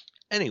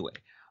anyway,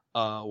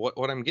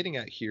 what I'm getting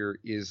at here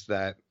is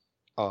that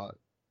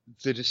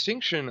the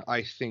distinction,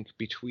 I think,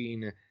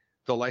 between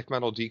the life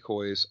model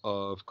decoys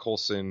of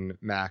Coulson,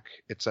 Mac,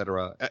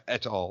 etc.,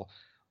 et al.,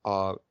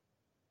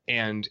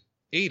 and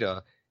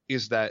Ada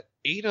is that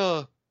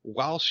Ada,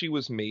 while she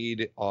was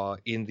made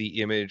in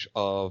the image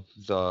of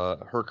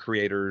her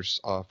creator's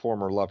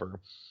former lover,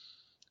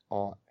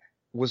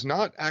 was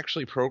not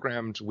actually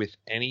programmed with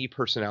any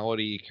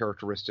personality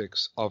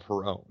characteristics of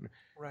her own.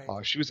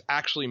 Right. She was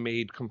actually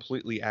made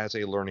completely as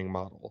a learning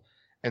model.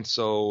 And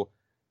so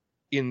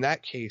in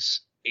that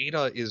case,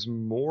 Ada is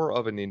more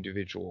of an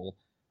individual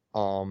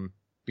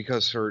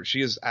because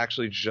she is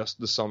actually just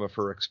the sum of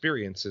her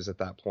experiences at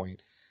that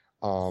point.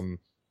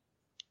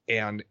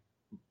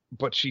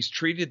 But she's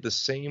treated the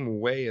same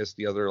way as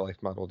the other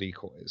life model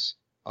decoys.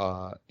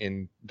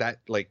 In that,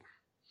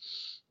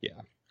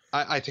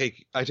 I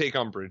take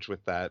umbrage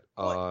with that.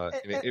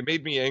 It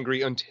made me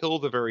angry until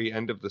the very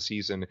end of the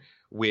season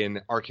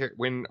when our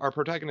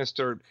protagonists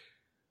are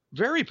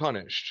very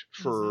punished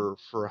for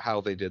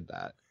how they did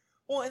that.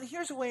 Well, and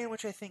here's a way in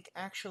which I think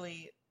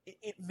actually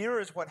it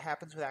mirrors what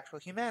happens with actual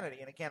humanity.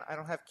 And again, I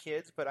don't have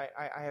kids, but I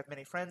have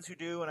many friends who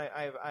do, and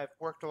I've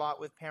worked a lot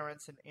with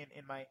parents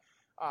in my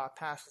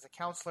past as a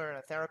counselor and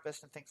a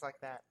therapist and things like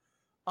that.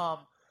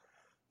 One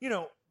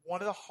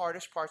of the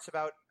hardest parts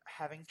about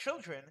having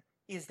children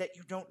is that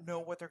you don't know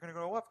what they're going to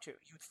grow up to.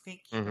 You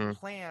think you can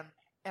plan,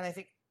 and I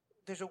think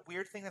there's a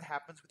weird thing that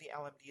happens with the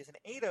LMDs and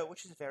Ada,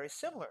 which is very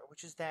similar,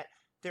 which is that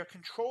their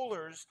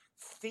controllers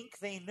think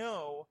they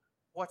know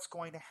what's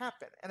going to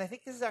happen. And I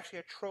think this is actually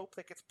a trope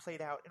that gets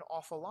played out an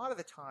awful lot of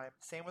the time.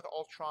 Same with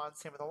Ultron,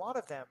 same with a lot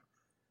of them.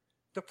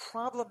 The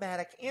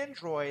problematic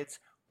androids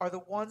are the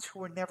ones who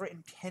were never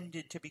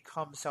intended to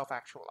become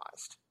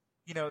self-actualized.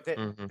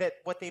 That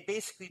what they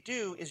basically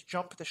do is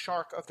jump the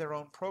shark of their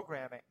own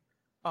programming,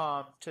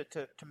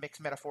 to mix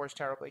metaphors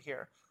terribly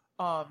here.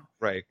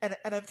 Right. And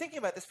I'm thinking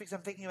about this because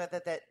I'm thinking about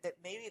that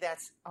maybe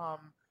that's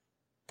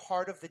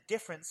part of the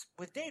difference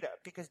with Data,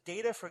 because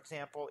Data, for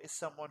example, is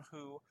someone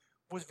who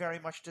was very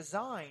much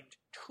designed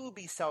to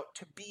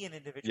be an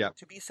individual,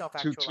 to be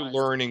self-actualized, to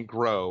learn and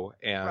grow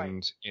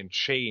and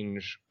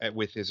change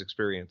with his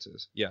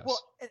experiences. Yes. Well,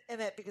 and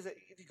that, because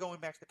going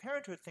back to the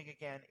parenthood thing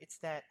again, it's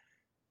that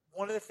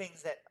one of the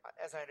things that,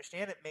 as I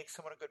understand it, makes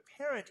someone a good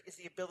parent is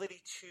the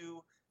ability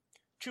to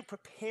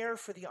prepare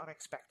for the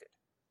unexpected,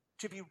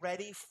 to be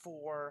ready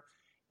for,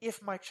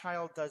 if my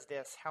child does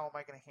this, how am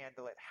I going to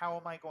handle it? How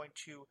am I going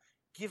to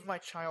give my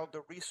child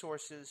the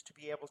resources to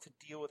be able to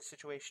deal with a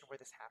situation where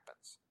this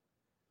happens?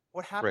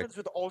 What happens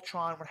with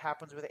Ultron, what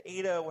happens with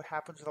Ada, what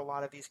happens with a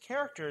lot of these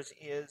characters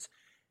is,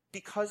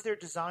 because they're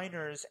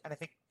designers, and I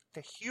think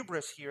the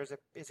hubris here is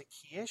a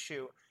key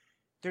issue,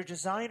 their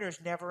designers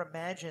never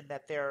imagine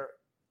that the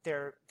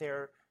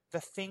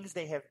things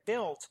they have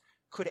built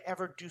could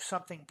ever do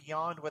something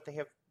beyond what they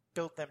have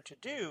built them to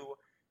do.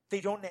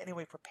 They don't in any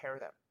way prepare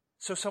them.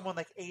 So someone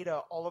like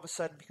Ada all of a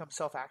sudden becomes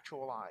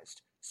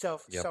self-actualized,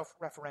 Yep.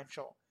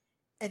 self-referential,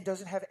 and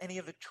doesn't have any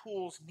of the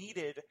tools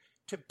needed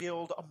to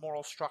build a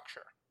moral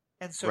structure.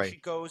 And so Right. she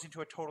goes into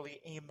a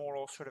totally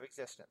amoral sort of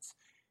existence.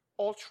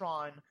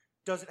 Ultron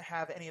doesn't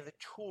have any of the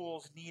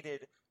tools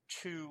needed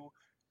to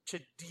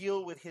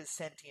deal with his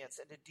sentience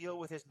and to deal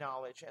with his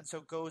knowledge, and so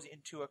goes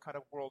into a kind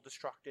of world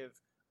destructive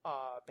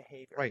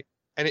behavior. Right.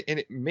 And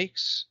it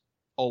makes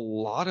a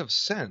lot of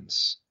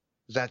sense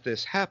that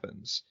this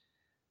happens,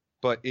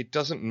 but it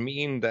doesn't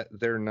mean that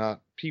they're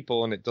not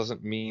people, and it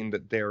doesn't mean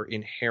that they're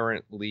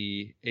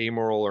inherently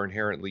amoral or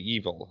inherently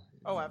evil.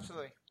 Oh,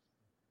 absolutely.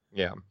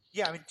 Yeah.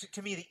 Yeah, I mean,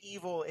 to me, the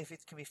evil, if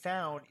it can be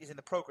found, is in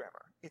the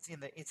programmer. It's in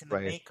the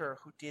Right. maker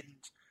who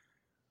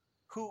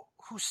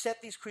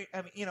set these.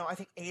 I mean, I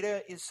think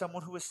Ada is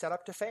someone who was set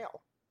up to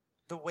fail.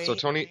 The way So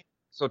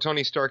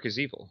Tony Stark is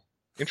evil.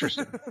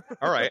 Interesting.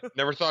 All right.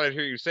 Never thought I'd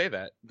hear you say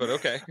that, but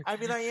okay. I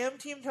mean, I am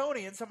Team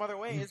Tony in some other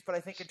ways, but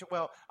I think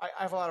I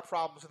have a lot of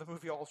problems with the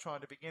movie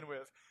Ultron to begin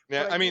with.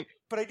 Yeah,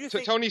 but I do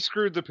think Tony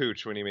screwed the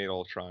pooch when he made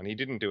Ultron. He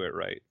didn't do it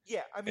right.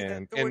 Yeah, I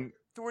mean,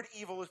 the word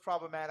evil is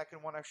problematic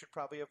and one I should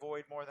probably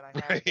avoid more than I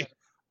have Right. been.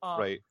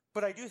 Right.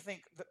 But I do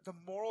think the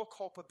moral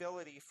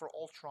culpability for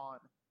Ultron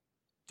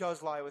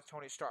does lie with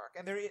Tony Stark,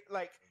 and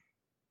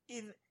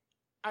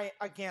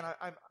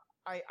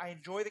I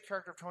enjoy the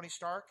character of Tony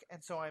Stark,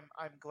 and so I'm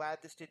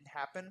glad this didn't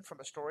happen from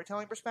a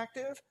storytelling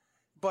perspective.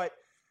 But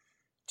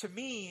to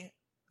me,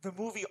 the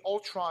movie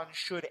Ultron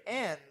should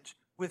end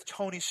with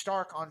Tony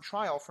Stark on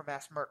trial for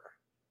mass murder,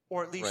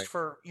 or at least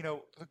for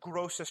the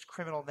grossest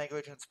criminal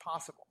negligence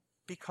possible.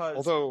 Because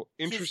although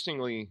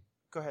interestingly,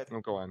 go ahead. No,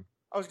 go on.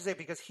 I was going to say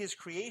because his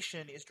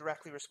creation is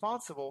directly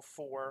responsible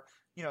for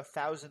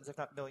thousands, if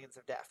not millions,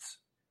 of deaths.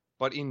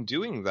 But in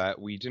doing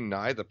that, we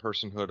deny the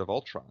personhood of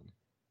Ultron.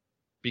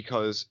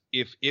 Because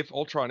if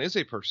Ultron is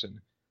a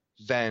person,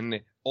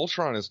 then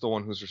Ultron is the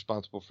one who's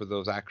responsible for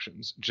those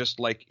actions. Just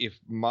like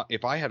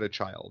if I had a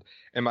child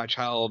and my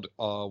child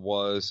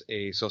was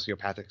a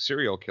sociopathic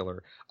serial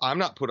killer, I'm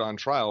not put on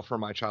trial for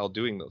my child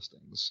doing those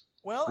things.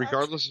 Well,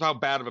 regardless of how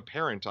bad of a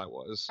parent I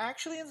was.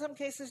 Actually, in some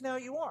cases now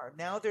you are.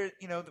 Now there's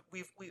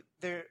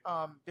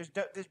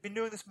been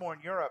doing this more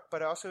in Europe,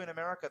 but also in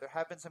America there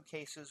have been some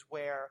cases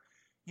where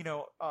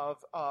of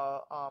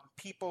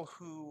people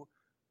who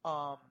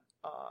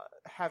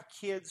have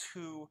kids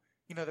who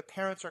the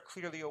parents are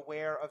clearly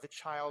aware of the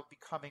child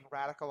becoming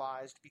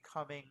radicalized,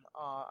 becoming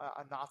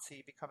a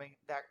Nazi, becoming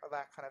that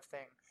kind of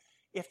thing.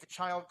 If the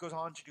child goes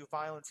on to do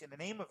violence in the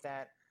name of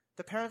that,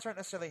 the parents aren't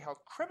necessarily held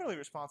criminally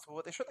responsible,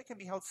 but they certainly can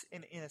be held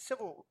in a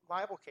civil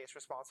libel case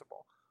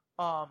responsible.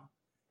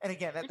 And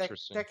again,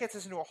 that gets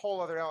us into a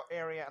whole other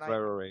area, and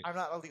I'm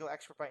not a legal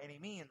expert by any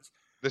means.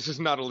 This is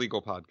not a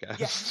legal podcast.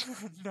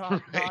 Yeah,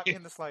 not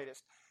in the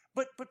slightest.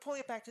 But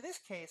pulling it back to this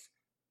case,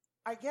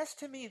 I guess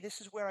to me this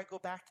is where I go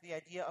back to the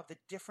idea of the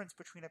difference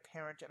between a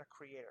parent and a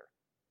creator.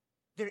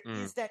 There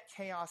is that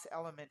chaos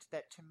element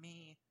that to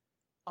me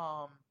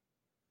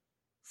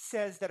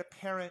says that a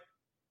parent,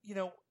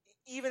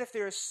 even if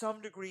there is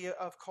some degree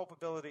of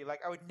culpability, like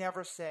I would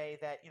never say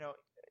that,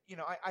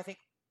 I think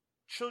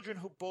children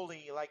who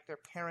bully like their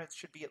parents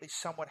should be at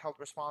least somewhat held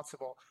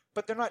responsible,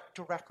 but they're not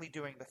directly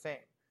doing the thing.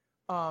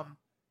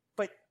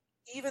 But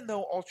even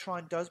though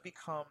Ultron does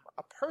become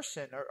a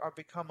person or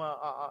become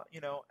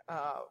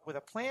with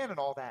a plan and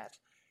all that,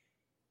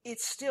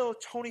 it's still,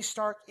 Tony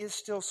Stark is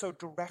still so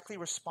directly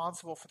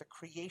responsible for the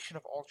creation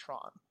of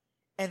Ultron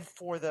and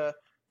for the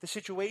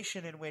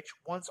situation in which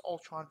once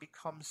Ultron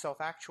becomes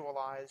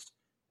self-actualized,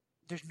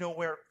 there's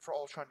nowhere for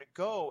Ultron to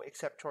go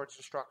except towards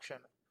destruction.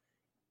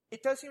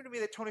 It does seem to me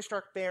that Tony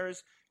Stark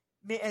bears,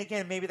 and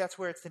again, maybe that's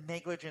where it's the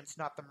negligence,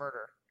 not the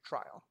murder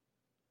trial.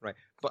 Right.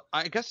 But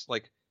I guess,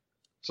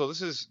 so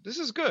this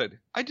is good.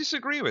 I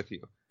disagree with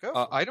you.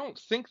 I don't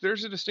think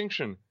there's a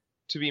distinction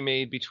to be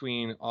made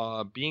between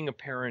being a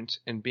parent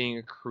and being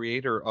a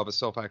creator of a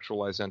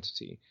self-actualized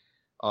entity.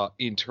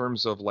 In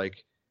terms of,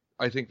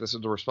 I think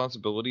the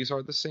responsibilities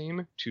are the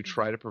same to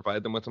try to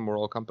provide them with a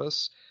moral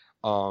compass,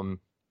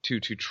 to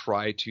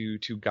try to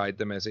guide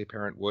them as a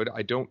parent would.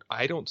 I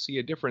don't see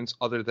a difference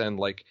other than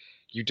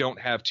you don't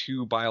have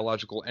two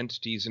biological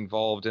entities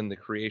involved in the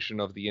creation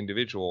of the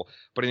individual,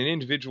 but an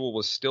individual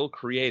was still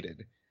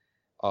created,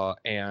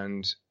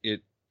 and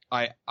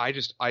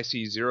I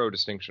see zero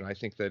distinction. I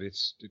think that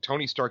it's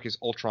Tony Stark is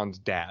Ultron's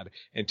dad,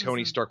 and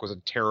Tony Stark was a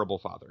terrible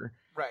father,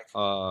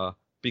 right?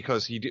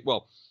 Because he did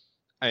well.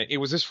 It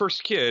was his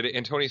first kid,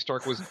 and Tony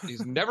Stark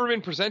he's never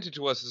been presented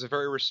to us as a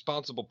very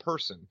responsible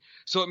person.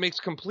 So it makes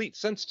complete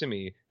sense to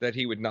me that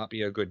he would not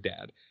be a good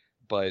dad.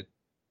 But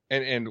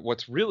and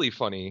what's really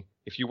funny,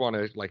 if you want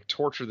to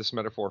torture this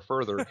metaphor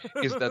further,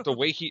 is that the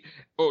way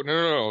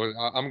no,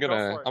 I'm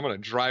gonna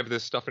drive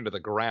this stuff into the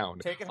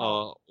ground. Take it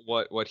home.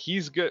 What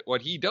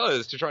he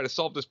does to try to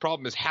solve this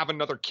problem is have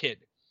another kid.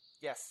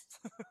 Yes.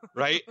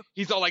 Right?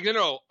 He's all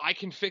no, I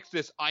can fix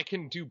this. I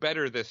can do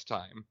better this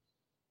time.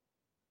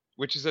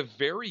 Which is a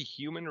very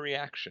human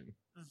reaction.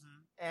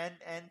 Mm-hmm.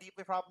 and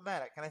deeply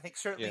problematic. And I think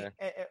certainly,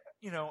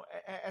 Yeah.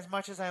 as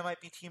much as I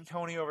might be Team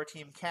Tony over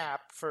Team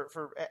Cap,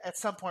 for at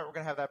some point we're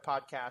going to have that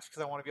podcast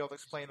because I want to be able to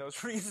explain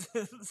those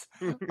reasons.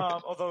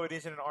 Although it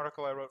is in an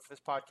article I wrote for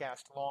this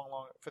podcast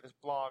for this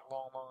blog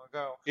long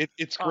ago.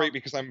 It's great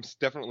because I'm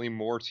definitely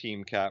more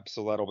Team Cap,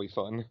 so that'll be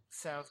fun.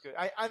 Sounds good.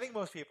 I think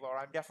most people are.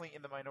 I'm definitely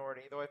in the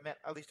minority, though I've met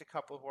at least a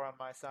couple who are on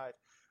my side.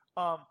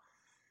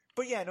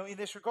 But yeah, no, in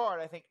this regard,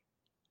 I think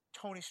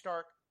Tony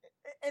Stark,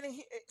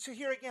 so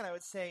here again, I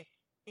would say,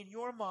 in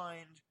your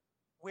mind,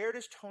 where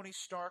does Tony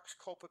Stark's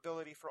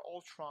culpability for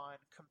Ultron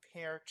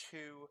compare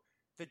to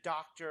the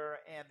Doctor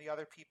and the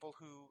other people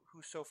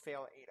who so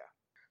fail Ada?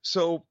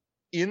 So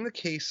in the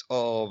case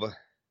of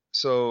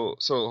so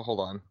hold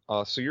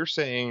on. So you're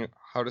saying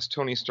how does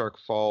Tony Stark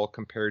fall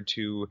compared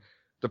to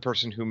the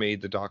person who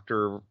made the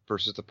Doctor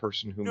versus the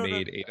person who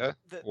made Ada?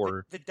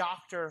 The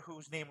Doctor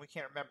whose name we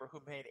can't remember who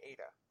made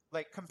Ada.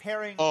 Like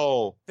comparing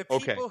the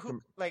people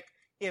who like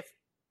if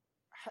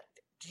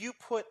do you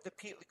put the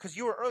people because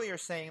you were earlier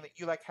saying that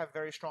you like have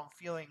very strong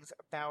feelings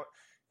about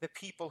the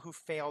people who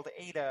failed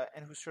Ada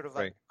and who sort of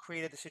like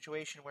created the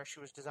situation where she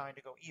was designed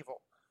to go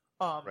evil.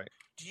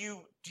 Do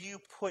you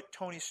put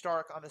Tony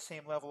Stark on the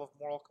same level of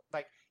moral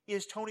like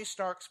is Tony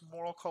Stark's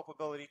moral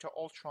culpability to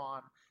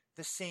Ultron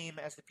the same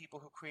as the people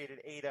who created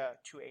Ada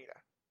to Ada?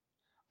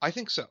 I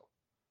think so.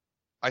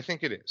 I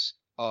think it is.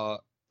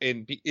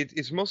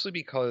 It's mostly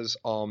because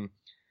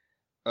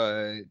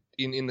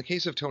in the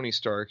case of Tony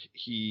Stark,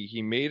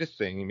 he made a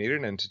thing, he made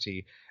an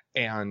entity,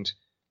 and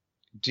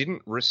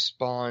didn't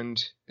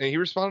respond. And he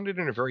responded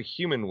in a very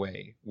human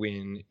way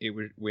when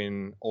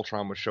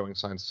Ultron was showing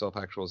signs of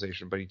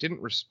self-actualization, but he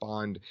didn't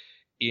respond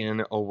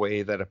in a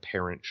way that a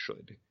parent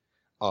should.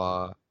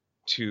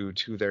 To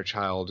their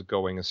child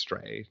going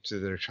astray, to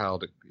their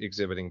child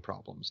exhibiting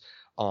problems.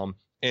 And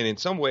in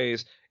some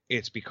ways,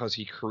 it's because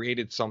he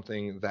created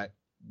something that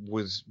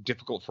was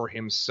difficult for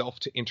himself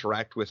to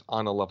interact with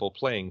on a level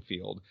playing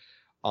field.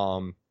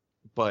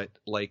 But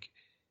like,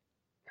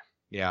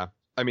 yeah,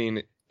 I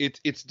mean,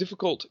 it's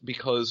difficult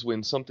because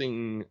when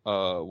something,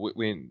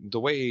 when the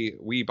way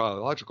we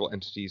biological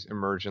entities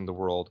emerge in the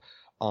world,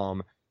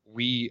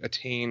 we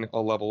attain a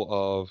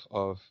level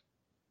of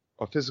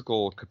a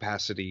physical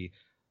capacity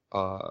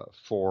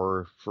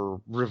for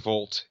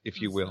revolt,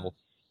 if you will,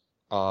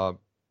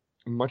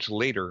 much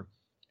later,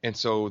 and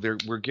so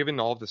we're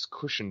given all this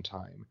cushion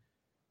time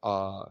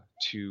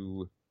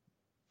to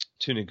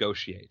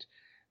negotiate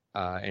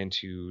and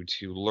to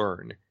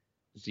learn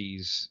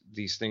these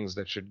things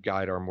that should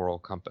guide our moral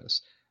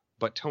compass.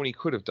 But Tony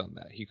could have done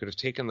that. He could have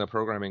taken the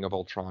programming of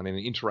Ultron and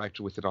interacted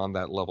with it on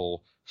that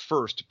level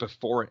first,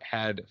 before it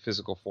had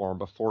physical form,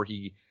 before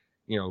he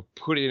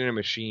put it in a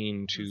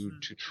machine to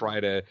try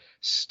to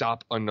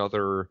stop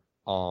another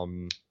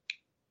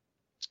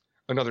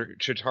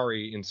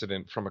Chitauri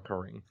incident from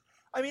occurring.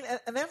 I mean,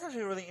 and that's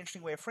actually a really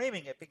interesting way of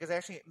framing it, because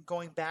actually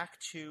going back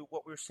to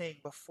what we were saying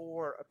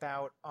before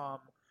about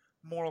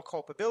moral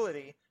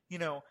culpability,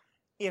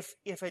 if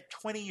a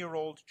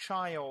 20-year-old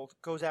child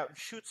goes out and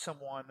shoots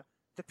someone,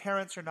 the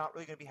parents are not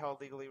really going to be held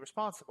legally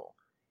responsible.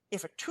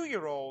 If a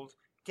 2-year-old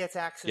gets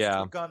access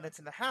to a gun that's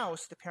in the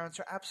house, the parents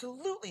are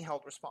absolutely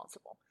held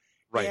responsible.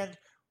 Right. And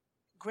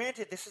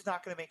granted, this is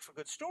not going to make for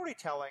good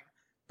storytelling,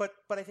 but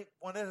I think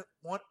an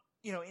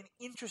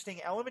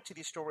interesting element to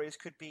these stories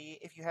could be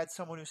if you had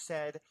someone who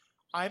said,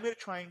 I'm going to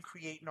try and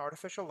create an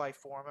artificial life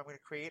form. I'm going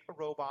to create a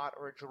robot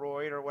or a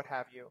droid or what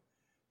have you,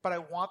 but I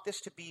want this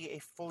to be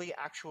a fully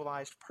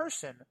actualized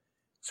person.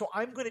 So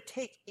I'm going to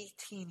take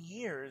 18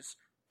 years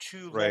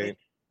to let it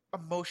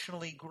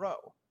emotionally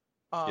grow.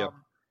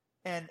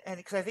 And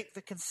because I think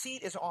the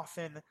conceit is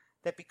often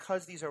that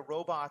because these are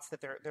robots,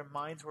 that their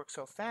minds work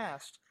so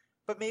fast.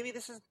 But maybe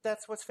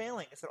that's what's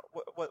failing. Is that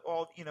what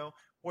all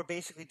we're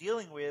basically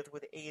dealing with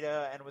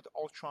Ada and with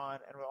Ultron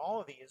and with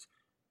all of these.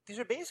 These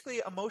are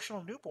basically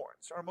emotional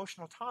newborns or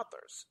emotional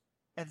toddlers,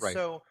 and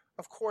so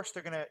of course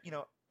they're gonna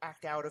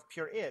act out of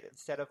pure id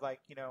instead of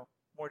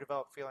more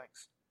developed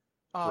feelings.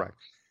 Right.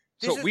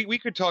 So we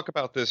could talk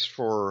about this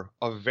for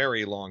a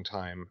very long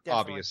time,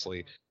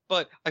 obviously,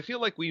 but I feel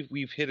like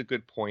we've hit a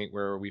good point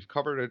where we've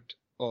covered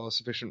a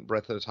sufficient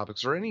breadth of the topics.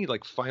 Is there any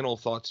final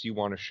thoughts you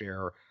want to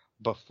share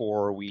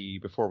before we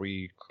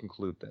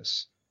conclude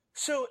this?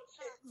 So,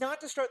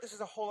 not to start this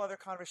as a whole other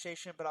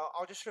conversation, but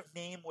I'll just sort of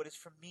name what is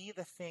for me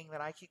the thing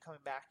that I keep coming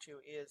back to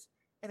is,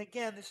 and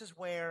again, this is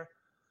where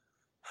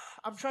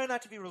I'm trying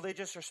not to be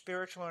religious or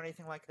spiritual or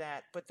anything like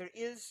that, but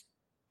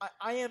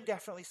I am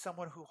definitely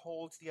someone who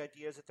holds the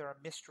ideas that there are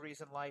mysteries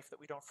in life that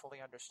we don't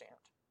fully understand.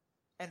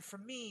 And for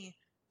me,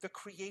 the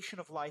creation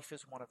of life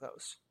is one of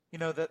those.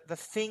 The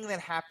thing that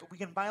happens, we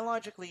can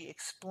biologically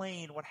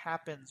explain what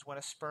happens when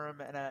a sperm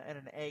and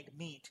an egg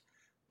meet.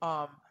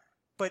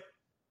 But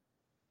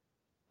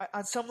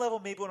on some level,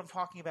 maybe what I'm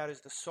talking about is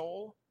the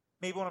soul.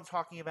 Maybe what I'm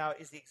talking about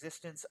is the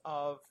existence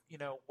of,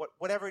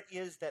 whatever it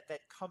is that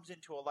comes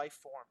into a life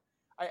form.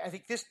 I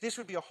think this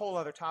would be a whole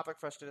other topic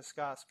for us to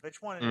discuss, but I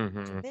just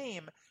wanted to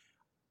name.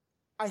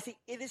 I think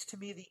it is, to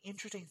me, the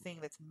interesting thing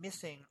that's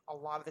missing a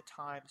lot of the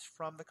times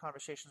from the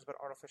conversations about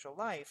artificial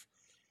life.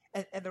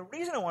 And the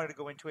reason I wanted to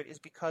go into it is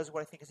because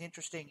what I think is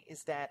interesting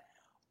is that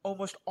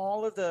almost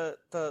all of the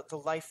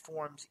life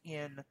forms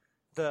in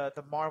the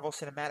Marvel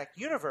Cinematic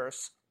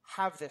Universe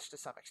have this to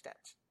some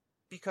extent.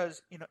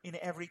 Because, in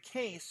every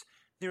case,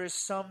 there is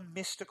some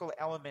mystical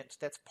element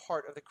that's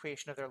part of the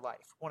creation of their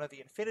life. One of the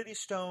Infinity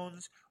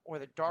Stones, or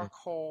the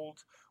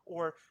Darkhold,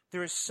 or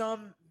there is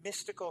some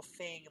mystical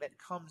thing that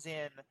comes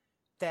in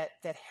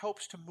that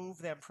helps to move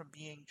them from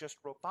being just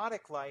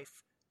robotic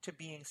life to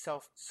being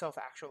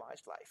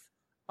self-actualized life.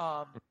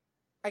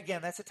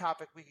 Again, that's a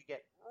topic we could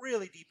get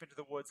really deep into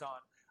the woods on.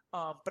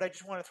 But I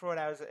just want to throw it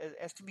out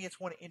as to me, it's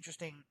one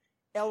interesting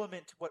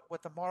element to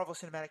what the Marvel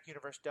Cinematic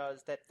Universe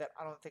does that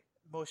I don't think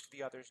most of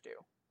the others do.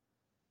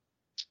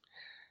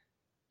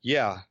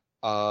 Yeah,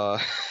 I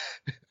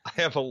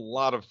have a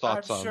lot of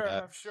thoughts on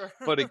that. I'm sure.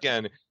 But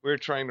again, we're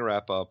trying to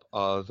wrap up.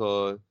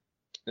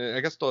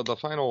 I guess the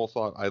final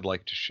thought I'd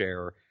like to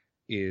share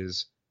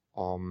is,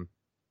 I'm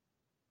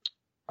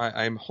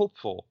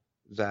hopeful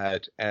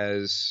that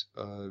as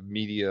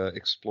media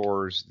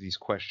explores these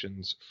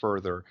questions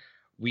further,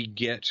 we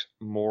get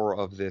more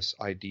of this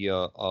idea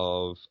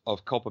of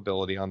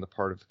culpability on the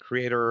part of the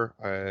creator,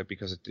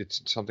 because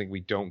it's something we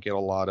don't get a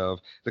lot of.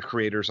 The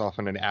creator's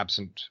often an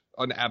absent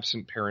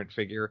parent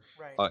figure,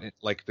 right.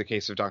 Like the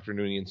case of Dr.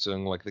 Noonien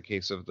Sung, like the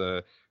case of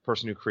the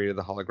person who created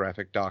the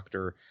holographic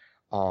doctor,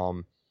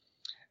 but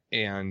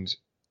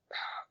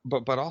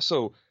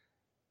also.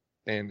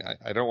 And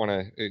I don't want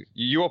to.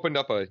 You opened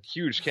up a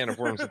huge can of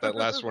worms with that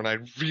last one. I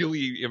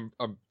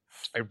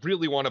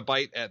really want to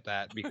bite at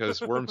that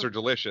because worms are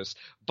delicious.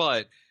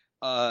 But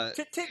you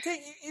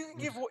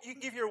can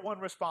give your one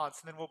response,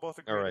 and then we'll both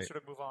agree to sort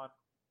of move on.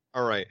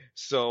 All right.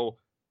 So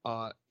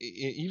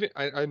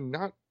I'm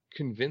not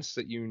convinced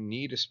that you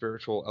need a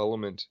spiritual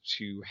element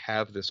to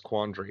have this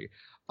quandary.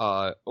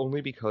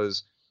 Only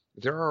because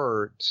there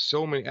are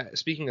so many,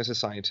 speaking as a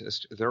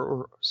scientist, there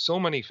are so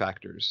many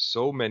factors,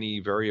 so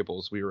many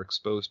variables we are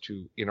exposed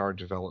to in our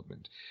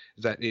development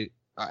that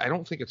I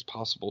don't think it's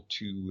possible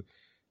to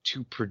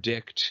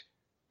predict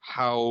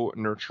how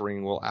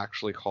nurturing will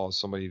actually cause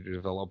somebody to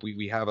develop.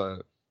 We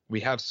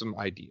have some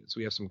ideas,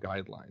 we have some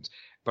guidelines,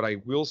 but I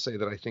will say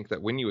that I think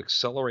that when you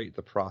accelerate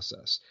the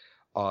process,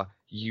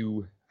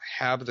 you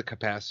have the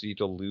capacity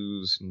to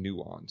lose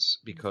nuance,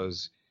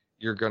 because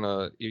you're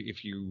gonna,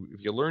 if you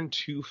learn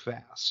too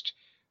fast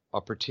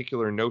a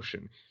particular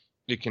notion,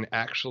 it can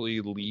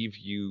actually leave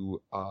you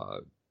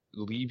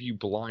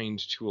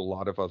blind to a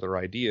lot of other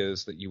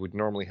ideas that you would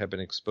normally have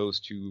been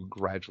exposed to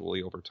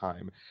gradually over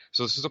time.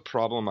 So this is a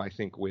problem, I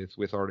think,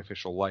 with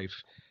artificial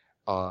life,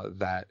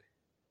 that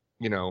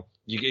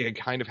you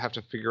kind of have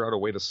to figure out a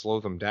way to slow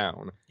them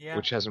down,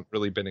 which hasn't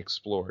really been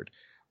explored.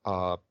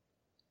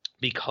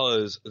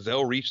 Because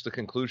they'll reach the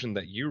conclusion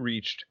that you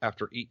reached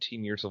after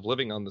 18 years of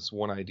living on this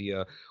one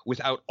idea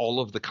without all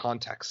of the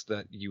context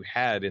that you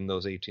had in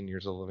those 18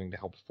 years of living to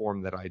help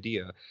form that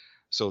idea.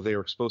 So they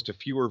are exposed to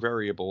fewer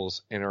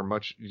variables and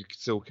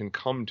can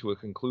come to a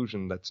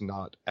conclusion that's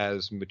not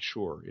as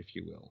mature, if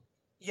you will.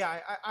 Yeah,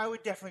 I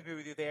would definitely agree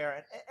with you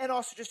there. And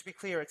also, just to be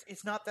clear,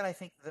 it's not that I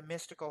think the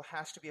mystical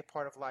has to be a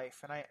part of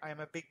life. And I'm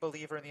a big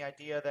believer in the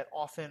idea that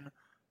often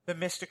the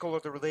mystical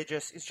or the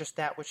religious is just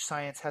that which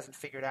science hasn't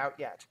figured out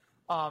yet.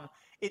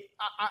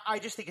 I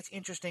just think it's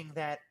interesting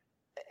that,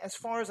 as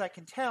far as I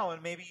can tell,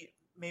 and maybe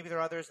there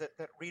are others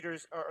that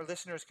readers or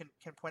listeners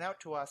can point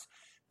out to us,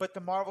 but the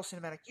Marvel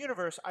Cinematic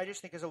Universe, I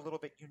just think, is a little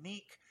bit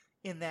unique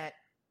in that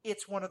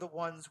it's one of the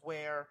ones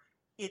where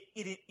it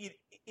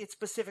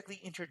specifically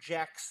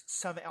interjects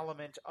some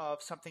element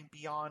of something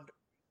beyond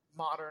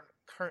modern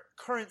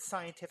current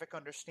scientific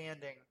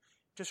understanding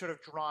to sort of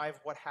drive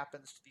what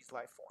happens to these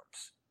life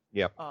forms.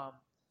 Yep.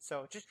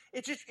 So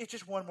it's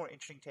just one more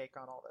interesting take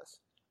on all this.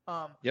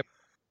 Yep.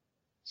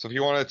 So if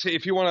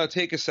you want to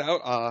take us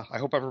out, I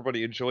hope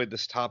everybody enjoyed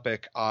this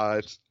topic.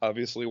 It's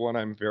obviously one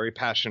I'm very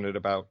passionate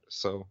about.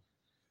 So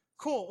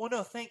cool. Well,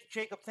 no,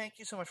 Jacob. Thank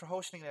you so much for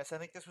hosting this. I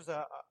think this was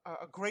a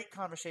great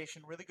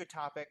conversation, really good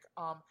topic.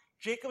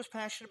 Jacob's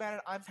passionate about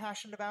it. I'm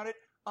passionate about it.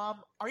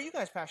 Are you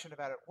guys passionate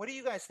about it? What do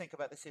you guys think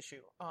about this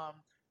issue?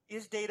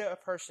 Is Data a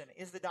person?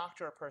 Is the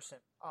Doctor a person?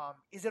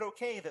 Is it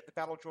okay that the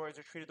battle droids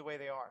are treated the way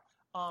they are?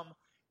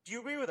 Do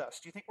you agree with us?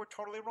 Do you think we're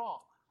totally wrong?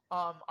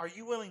 Are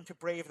you willing to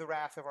brave the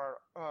wrath of our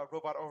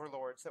robot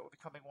overlords that will be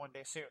coming one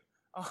day soon?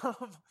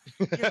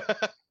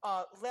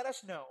 Let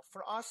us know.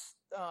 For us,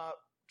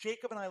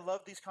 Jacob and I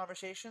love these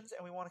conversations,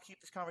 and we want to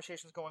keep these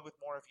conversations going with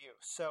more of you.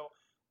 So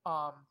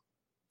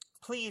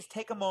please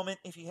take a moment.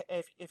 If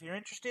you're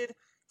interested,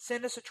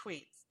 send us a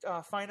tweet.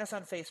 Find us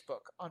on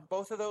Facebook. On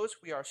both of those,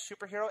 we are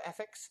Superhero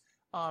Ethics.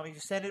 If you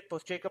send it,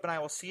 both Jacob and I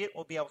will see it.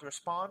 We'll be able to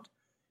respond.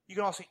 You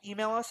can also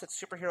email us at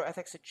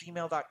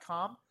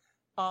superheroethics@gmail.com.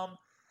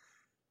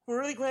 We're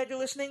really glad you're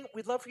listening.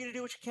 We'd love for you to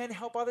do what you can to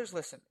help others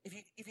listen. If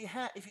you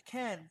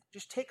can,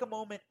 just take a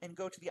moment and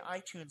go to the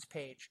iTunes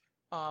page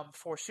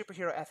for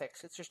Superhero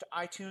Ethics. It's just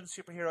iTunes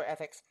Superhero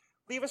Ethics.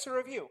 Leave us a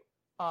review.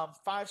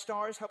 5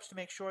 stars helps to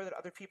make sure that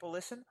other people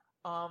listen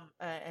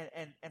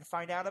and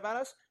find out about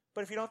us.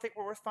 But if you don't think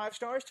we're worth 5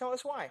 stars, tell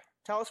us why.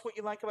 Tell us what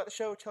you like about the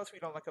show. Tell us what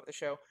you don't like about the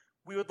show.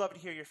 We would love to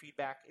hear your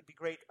feedback. It'd be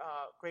great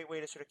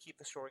way to sort of keep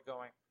the story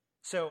going.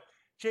 So,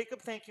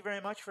 Jacob, thank you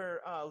very much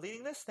for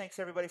leading this. Thanks,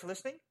 everybody, for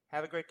listening.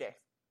 Have a great day.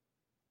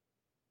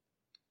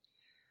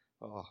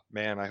 Oh,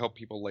 man, I hope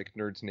people like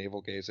nerds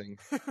navel gazing.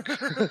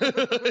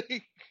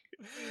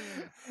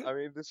 I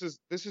mean, this is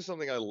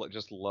something I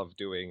just love doing.